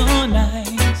be so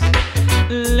nice.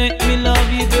 Let me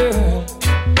love you, girl.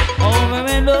 Over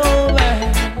and over.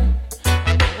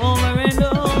 Over and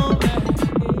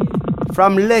over.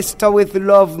 From Leicester with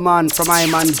Love Man, from I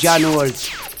Man John Holt,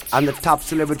 and the top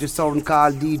celebrity sound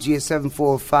called DJ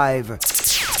 745.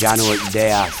 John Holt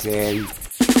there saying,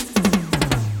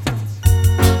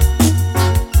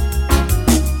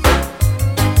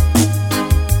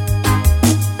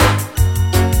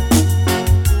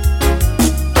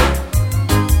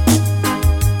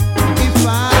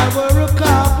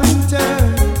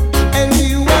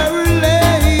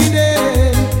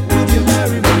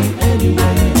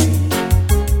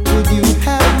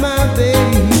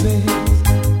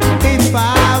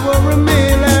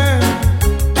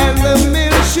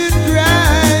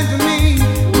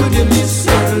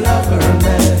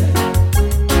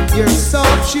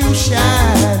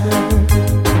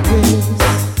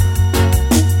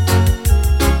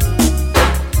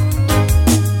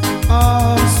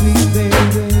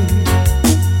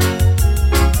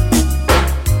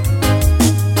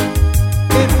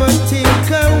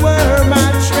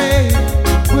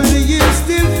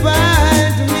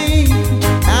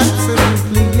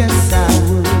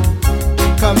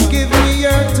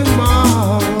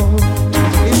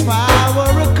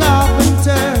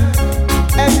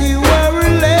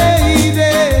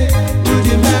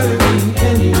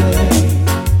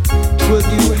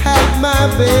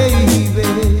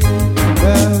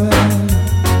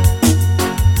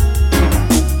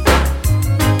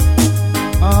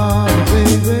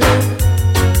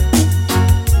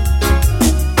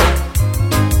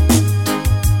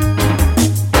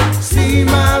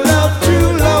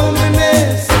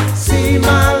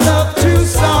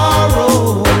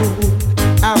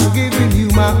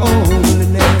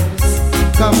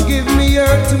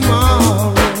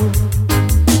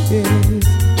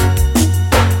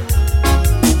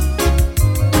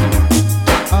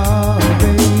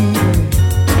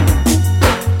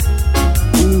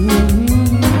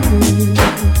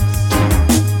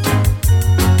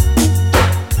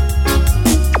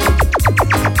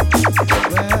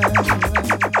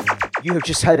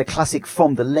 just heard a classic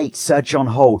from the late Sir John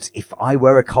Holt, If I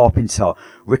Were a Carpenter,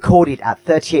 recorded at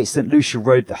 38 St. Lucia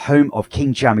Road, the home of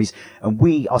King Jammies, and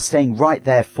we are staying right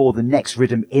there for the next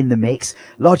rhythm in the mix.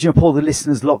 Largely up all the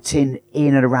listeners locked in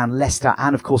and around Leicester,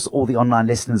 and of course all the online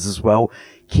listeners as well.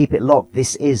 Keep it locked.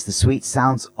 This is the sweet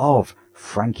sounds of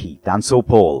Frankie Dancehall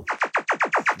Paul.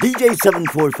 DJ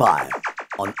 745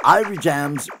 on Irie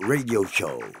Jamms Radio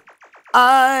Show.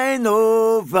 I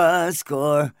know the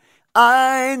score.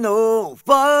 I know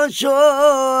for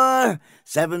sure.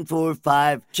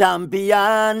 745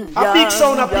 champion. A big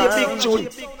sound, a big tune.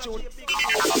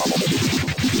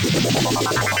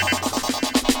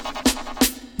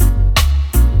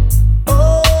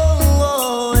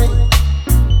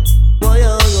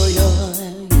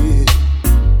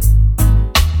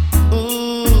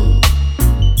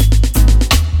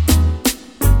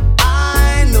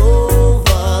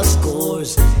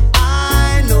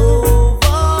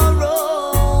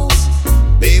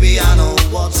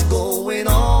 Going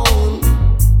on.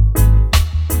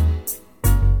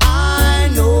 I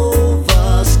know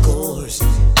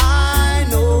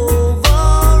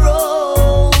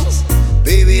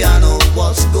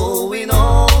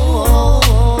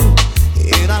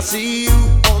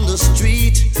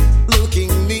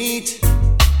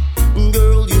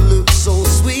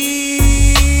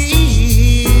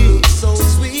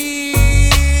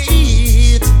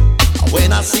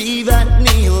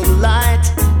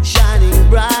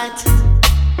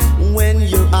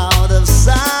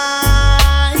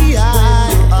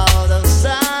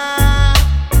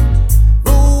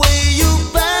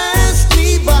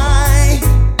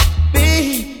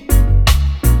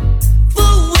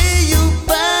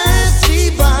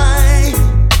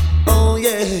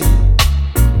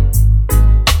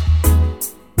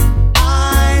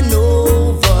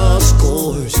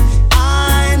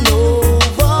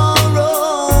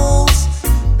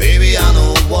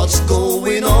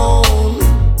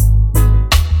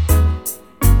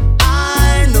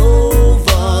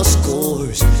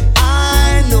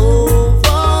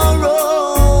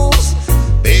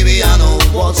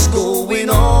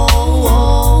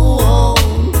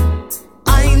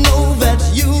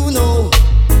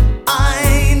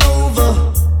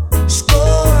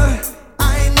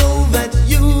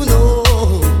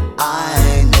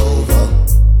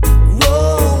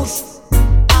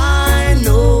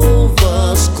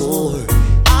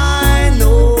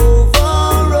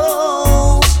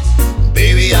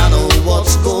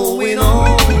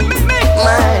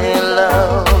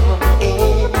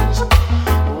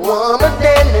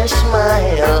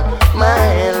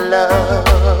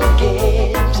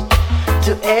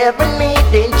ever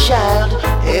needing child.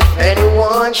 If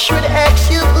anyone should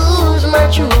ask you who's my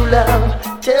true love,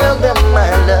 tell them my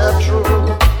love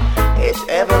true. It's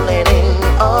ever letting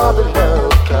all the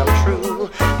love come true.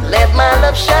 Let my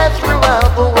love shine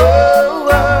throughout the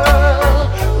world.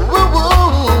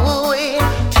 Woo-woo,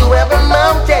 to every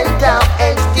mountain top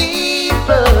and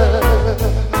steeple.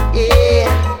 Yeah,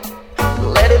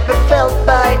 let it be felt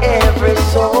by every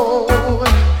soul.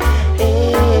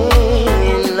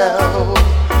 In love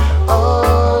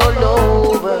all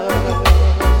over.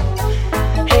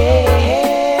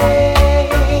 Hey,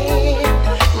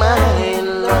 my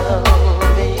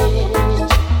love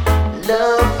is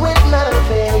love without a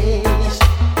face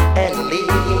and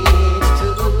leads to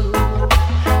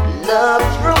love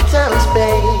through time and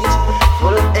space.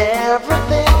 Full of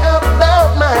everything about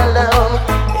my love.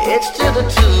 It's to the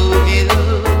two of you.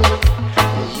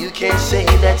 You can't say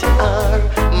that you are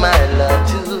my love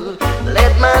too.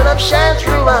 Let my love shine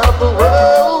throughout the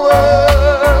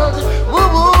world.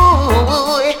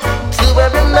 Woo-woo, to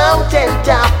every mountain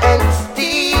top and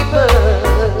steeple.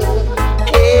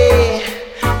 Hey,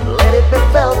 let it be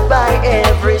felt by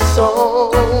every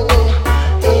soul.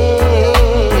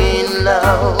 In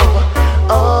love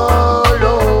all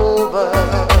over.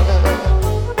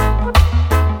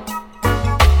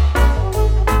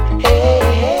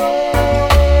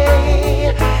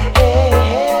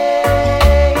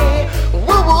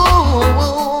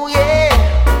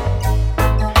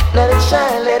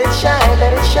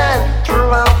 Shine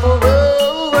throughout the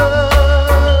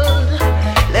world.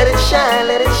 Let it shine,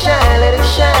 let it shine, let it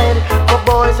shine for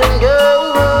boys and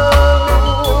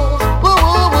girls. Woo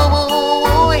woo woo woo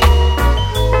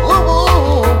woo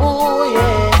woo woo,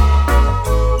 yeah.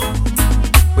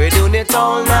 We're doing it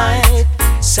all night,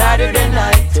 Saturday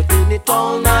night. We're doing it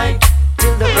all night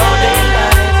till the broad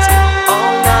daylight.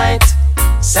 All night,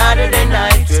 Saturday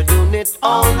night. We're doing it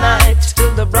all night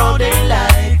till the broad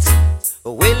daylight.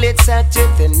 Well, it's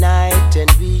Saturday night and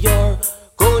we are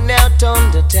going out on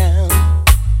the town.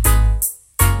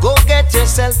 Go get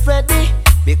yourself ready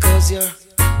because you're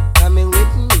coming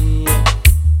with me.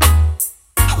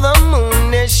 The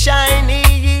moon is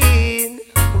shining,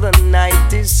 the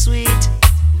night is sweet.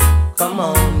 Come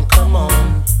on,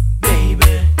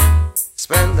 baby.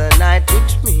 Spend the night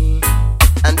with me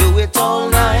and do it all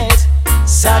night.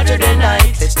 Saturday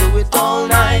night, let's do it all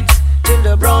night till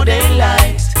the broad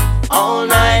daylight. All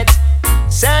night,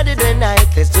 Saturday night,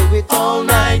 let's do it all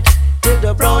night till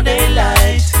the broad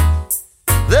daylight.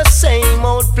 The same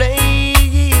old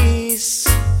place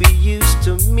we used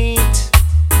to meet,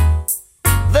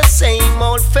 the same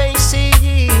old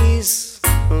faces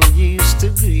we used to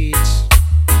greet.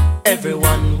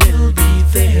 Everyone will be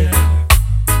there,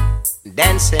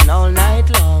 dancing all night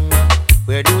long.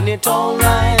 We're doing it all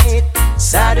night,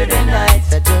 Saturday night,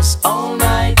 just all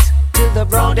night till the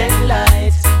broad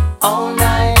daylight. All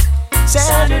night,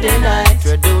 Saturday night,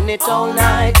 we're doing it all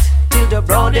night till the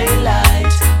broad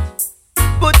daylight.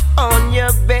 Put on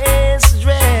your best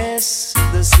dress,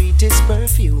 the sweetest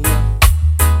perfume.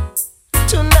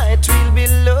 Tonight we'll be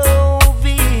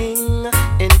loving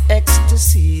in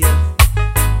ecstasy.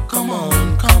 Come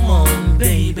on,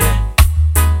 baby.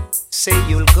 Say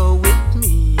you'll go with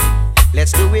me.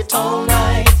 Let's do it all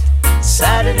night.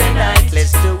 Saturday night,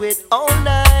 let's do it all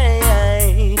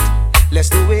night. Let's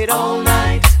do it all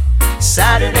night.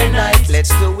 Saturday night, let's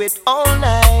do it all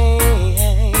night.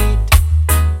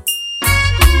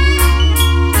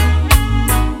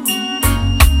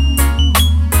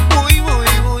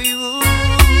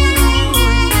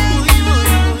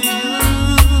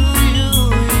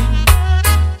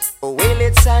 Well,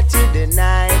 it's Saturday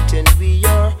night and we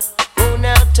are going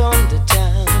out on the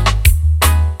town.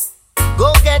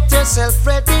 Go get yourself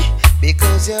ready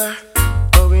because you're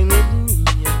going with me.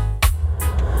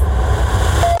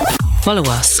 Follow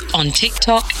us on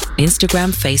TikTok,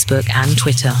 Instagram, Facebook and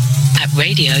Twitter at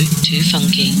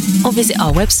Radio2Funky or visit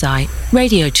our website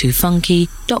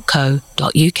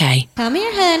radio2funky.co.uk. Come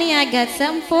here, honey, I got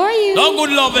something for you. No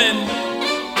good loving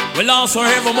will last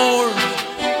forevermore.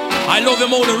 I love you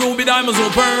more than ruby diamonds will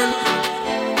burn.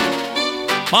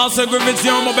 Marcia Griffiths,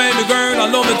 you're my baby girl. I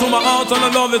love it to my heart and I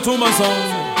love it to my soul.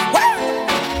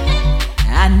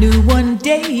 I knew one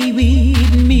day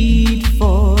we'd meet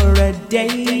for a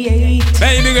date.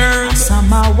 Baby girl,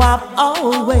 somehow I've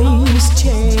always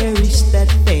cherished that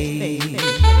fate.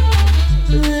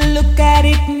 Look at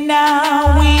it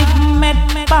now, we've met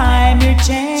by mere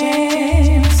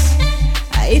chance.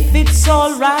 If it's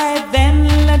alright, then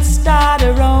let's start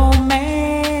a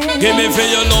romance. Give me for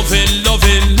your loving,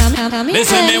 loving.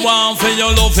 Listen me want for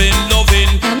your loving, loving.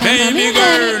 Baby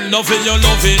girl, love for your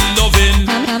loving, loving.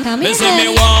 Listen me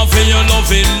want for your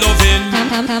loving, loving.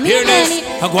 Hear this,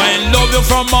 I go and love you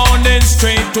from morning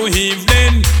straight to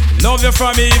evening. Love you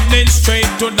from evening straight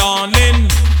to dawning.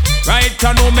 Right,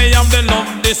 I know me have the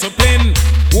love discipline.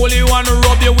 Only want to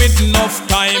rub you with enough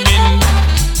timing.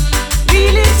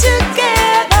 Really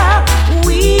together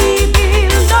we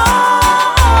belong.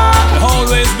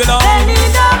 Always belong. And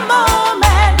in a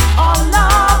moment our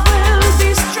love will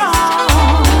be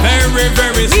strong. Very,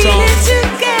 very strong. Really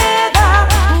together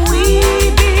we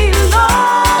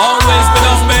belong. Always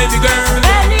belong, baby girl.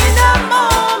 And in a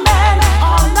moment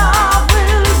our love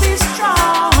will be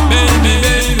strong. Baby,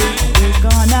 baby. We're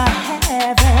gonna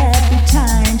have happy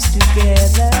times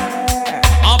together.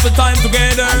 Happy time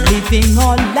together. Living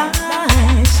our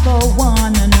lives for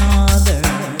one another.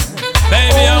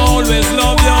 Baby, I always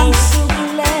love you. I'm so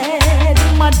glad,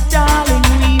 my darling,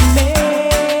 we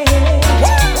met.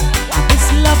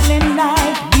 This lovely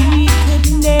night we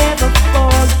could never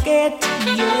forget.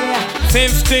 Yeah.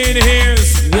 15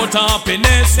 years, what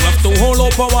happiness. We have to hold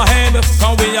up our head,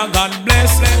 cause we are God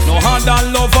bless. No hand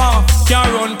and lover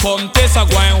can run contest. I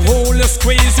go and hold you,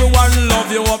 squeeze you and love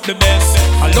you up the best.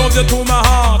 I love you to my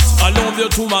heart, I love you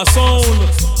to my soul.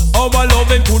 Our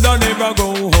loving could never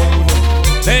go home.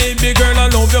 Baby girl, I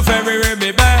love you very,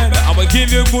 very bad. I will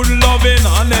give you good loving,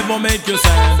 I'll never make you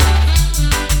sad.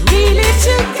 Really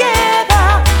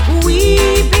together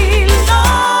we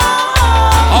belong.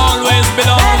 Always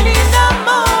belong. And in a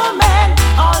moment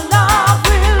our love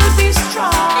will be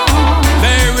strong.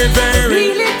 Very,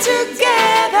 very. Really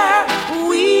together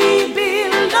we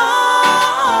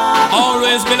belong.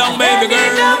 Always belong, baby girl.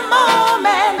 And in a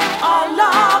moment our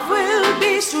love will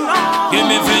be strong. Give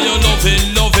me for your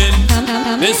loving, loving.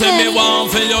 Listen me want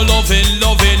for your loving,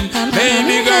 loving.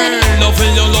 Baby girl, love for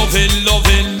your loving,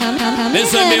 loving.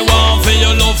 Listen me want for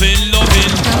your loving,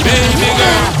 loving. Baby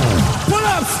girl. Pull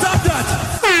up, stop that.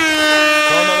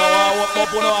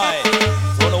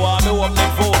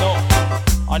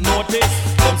 I notice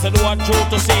them say do what true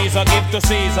to Caesar, give to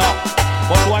Caesar.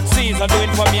 But what Caesar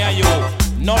doing for me and you?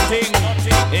 Nothing,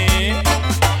 eh?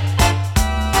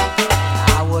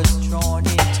 I was drawn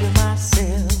into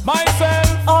myself,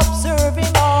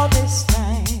 observing all this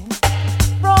time.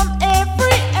 From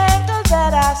every angle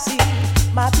that I see,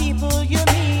 my people you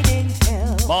meeting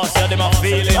hell. Marcia, them are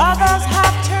feeling. Others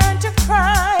have turned to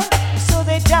crime, so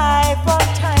they die from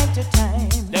time to time.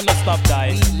 Them not stop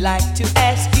dying. We'd like to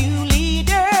ask you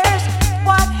leaders,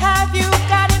 what have you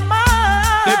got in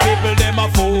mind? The people them a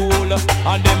fool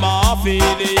and them a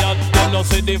idiot. Them no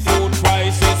see the food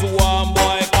prices one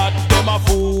boycott. Them a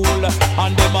fool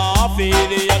and them a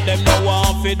idiot. Them no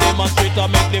want fi demonstrate to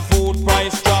make the food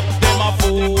price drop. Them a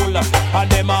fool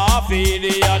and them a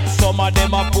idiot. Some of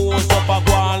them a pose up a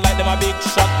go on like them a big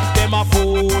shot. Them a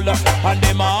fool and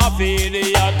them a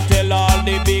idiot. Tell all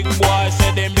the big boys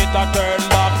say them better turn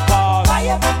back fast.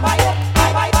 Fire, fire,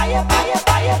 fire, fire, fire,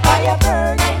 fire, fire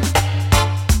burning.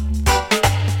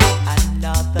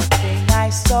 Another thing I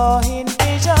saw in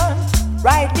vision,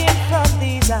 right in front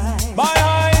these eyes. My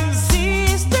eyes.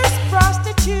 Sisters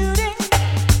prostituting,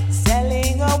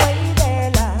 selling away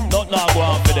their lives. Not now go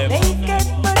on for them. They get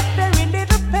but very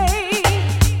little pay.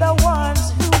 The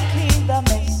ones who clean the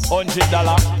mess.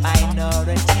 $100.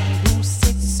 Minority who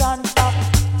sits on top,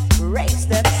 raise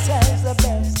themselves the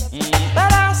best.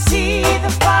 But I see the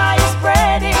fire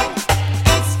spreading.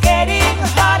 It's getting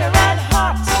hotter and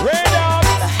hot.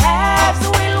 The haves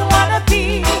will wanna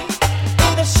be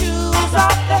in the shoes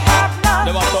of the have-nots.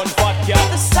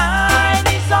 The sign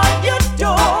is on your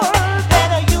door,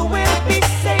 then you will be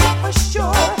safe for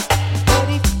sure. But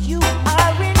if you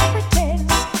are in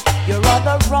pretense, you're on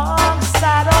the wrong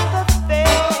side of the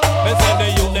fence. They say the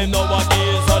youth them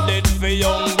nowadays are dead for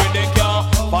hungry. They can't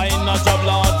find a job,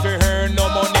 Lord, for her no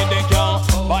money. They can't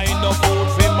find no food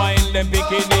for mind them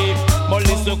bikini. But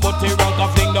listen, cut the rank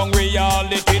and fling down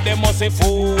reality. They must say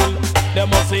fool, they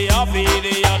must say half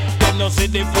idiot. They no see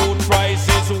the food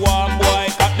prices one boy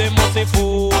cut. They must say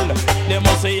fool, they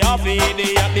must say half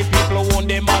idiot. The people who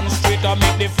demonstrate and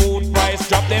make the food price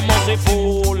drop. They must say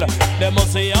fool, they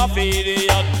must say half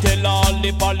idiot. Tell all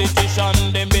the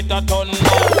politicians them better turn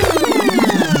down.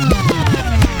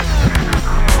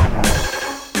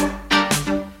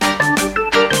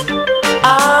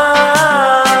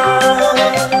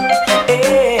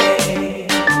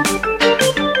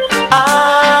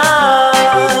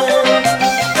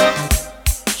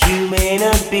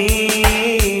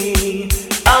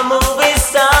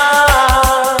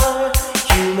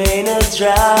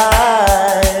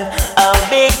 Drive a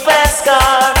big fast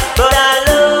car, but I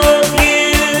love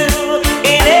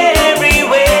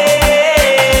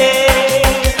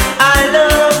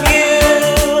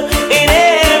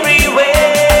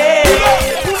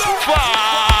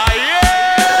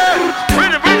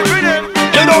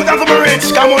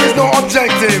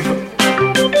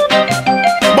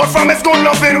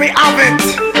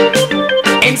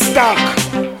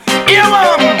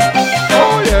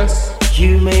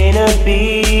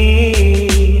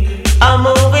be a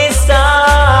movie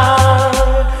star.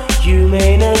 You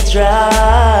may not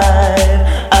drive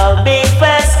a big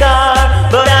fast car,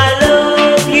 but I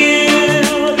love you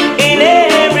in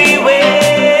every way.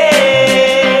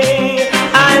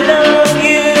 I love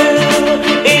you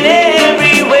in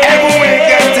every way. Every way you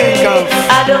can think of.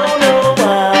 I don't know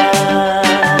why.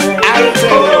 I'll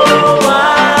tell you.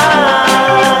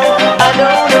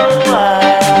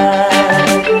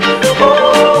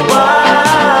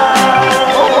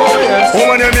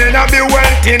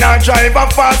 I drive a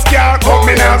fast car. Come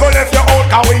me now go left you out,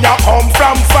 cause we a come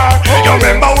from far. You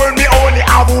remember when me only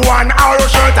have one arrow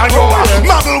shirt, and you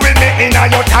muggle with me in a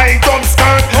your tight up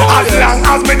skirt. As long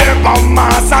as me there from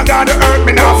Mars and God the earth,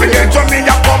 me now forget where me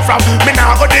a come from. Me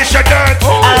now go dish your dirt.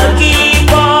 I'll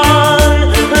keep on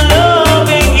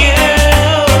loving you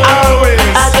always.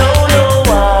 I don't know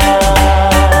why.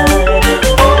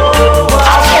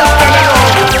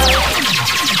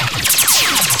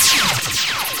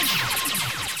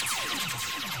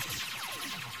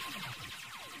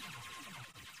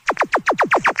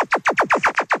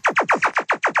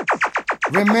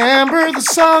 Remember the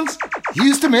songs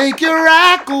used to make you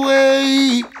rock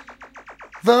away.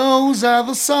 Those are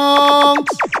the songs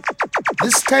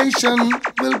this station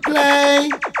will play.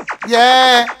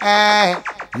 Yeah.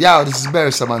 Yo, this is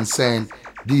Barry Someone saying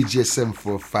DJ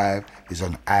 745 is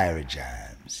on Irie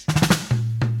Jamms.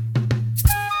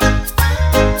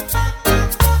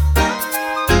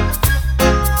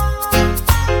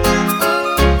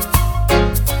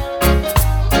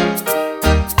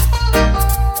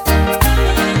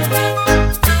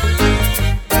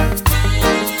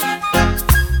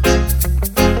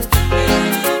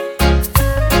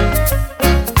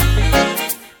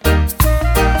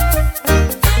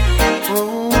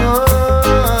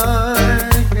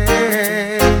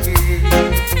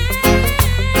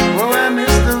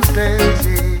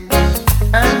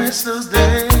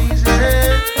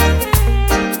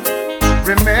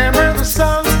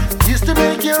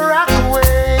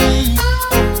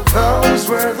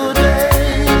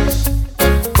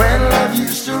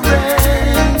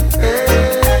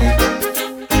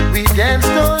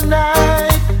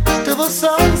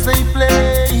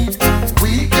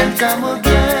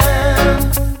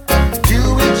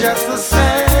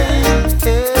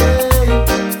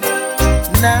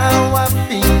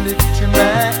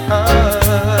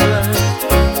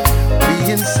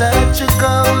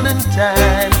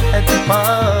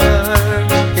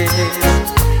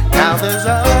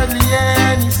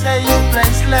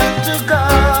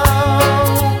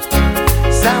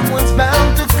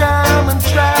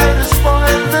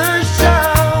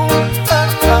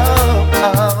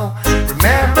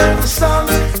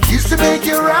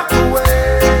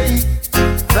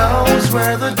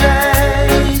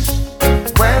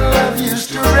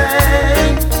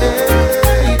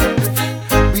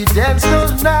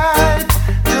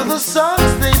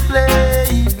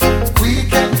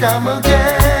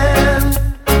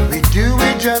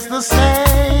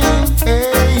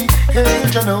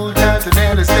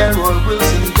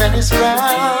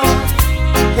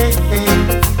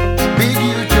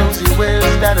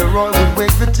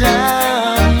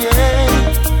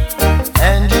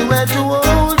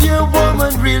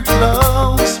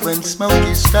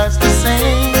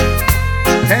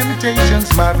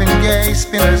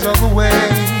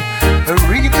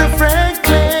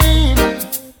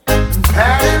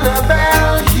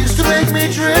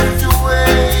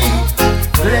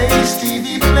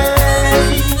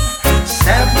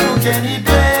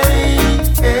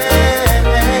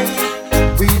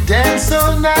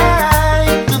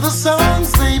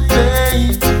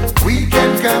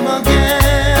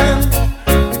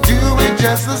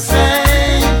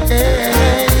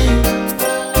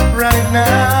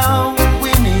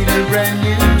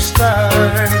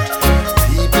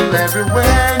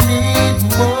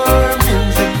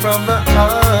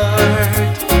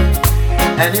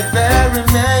 And if there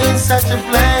remains such a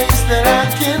place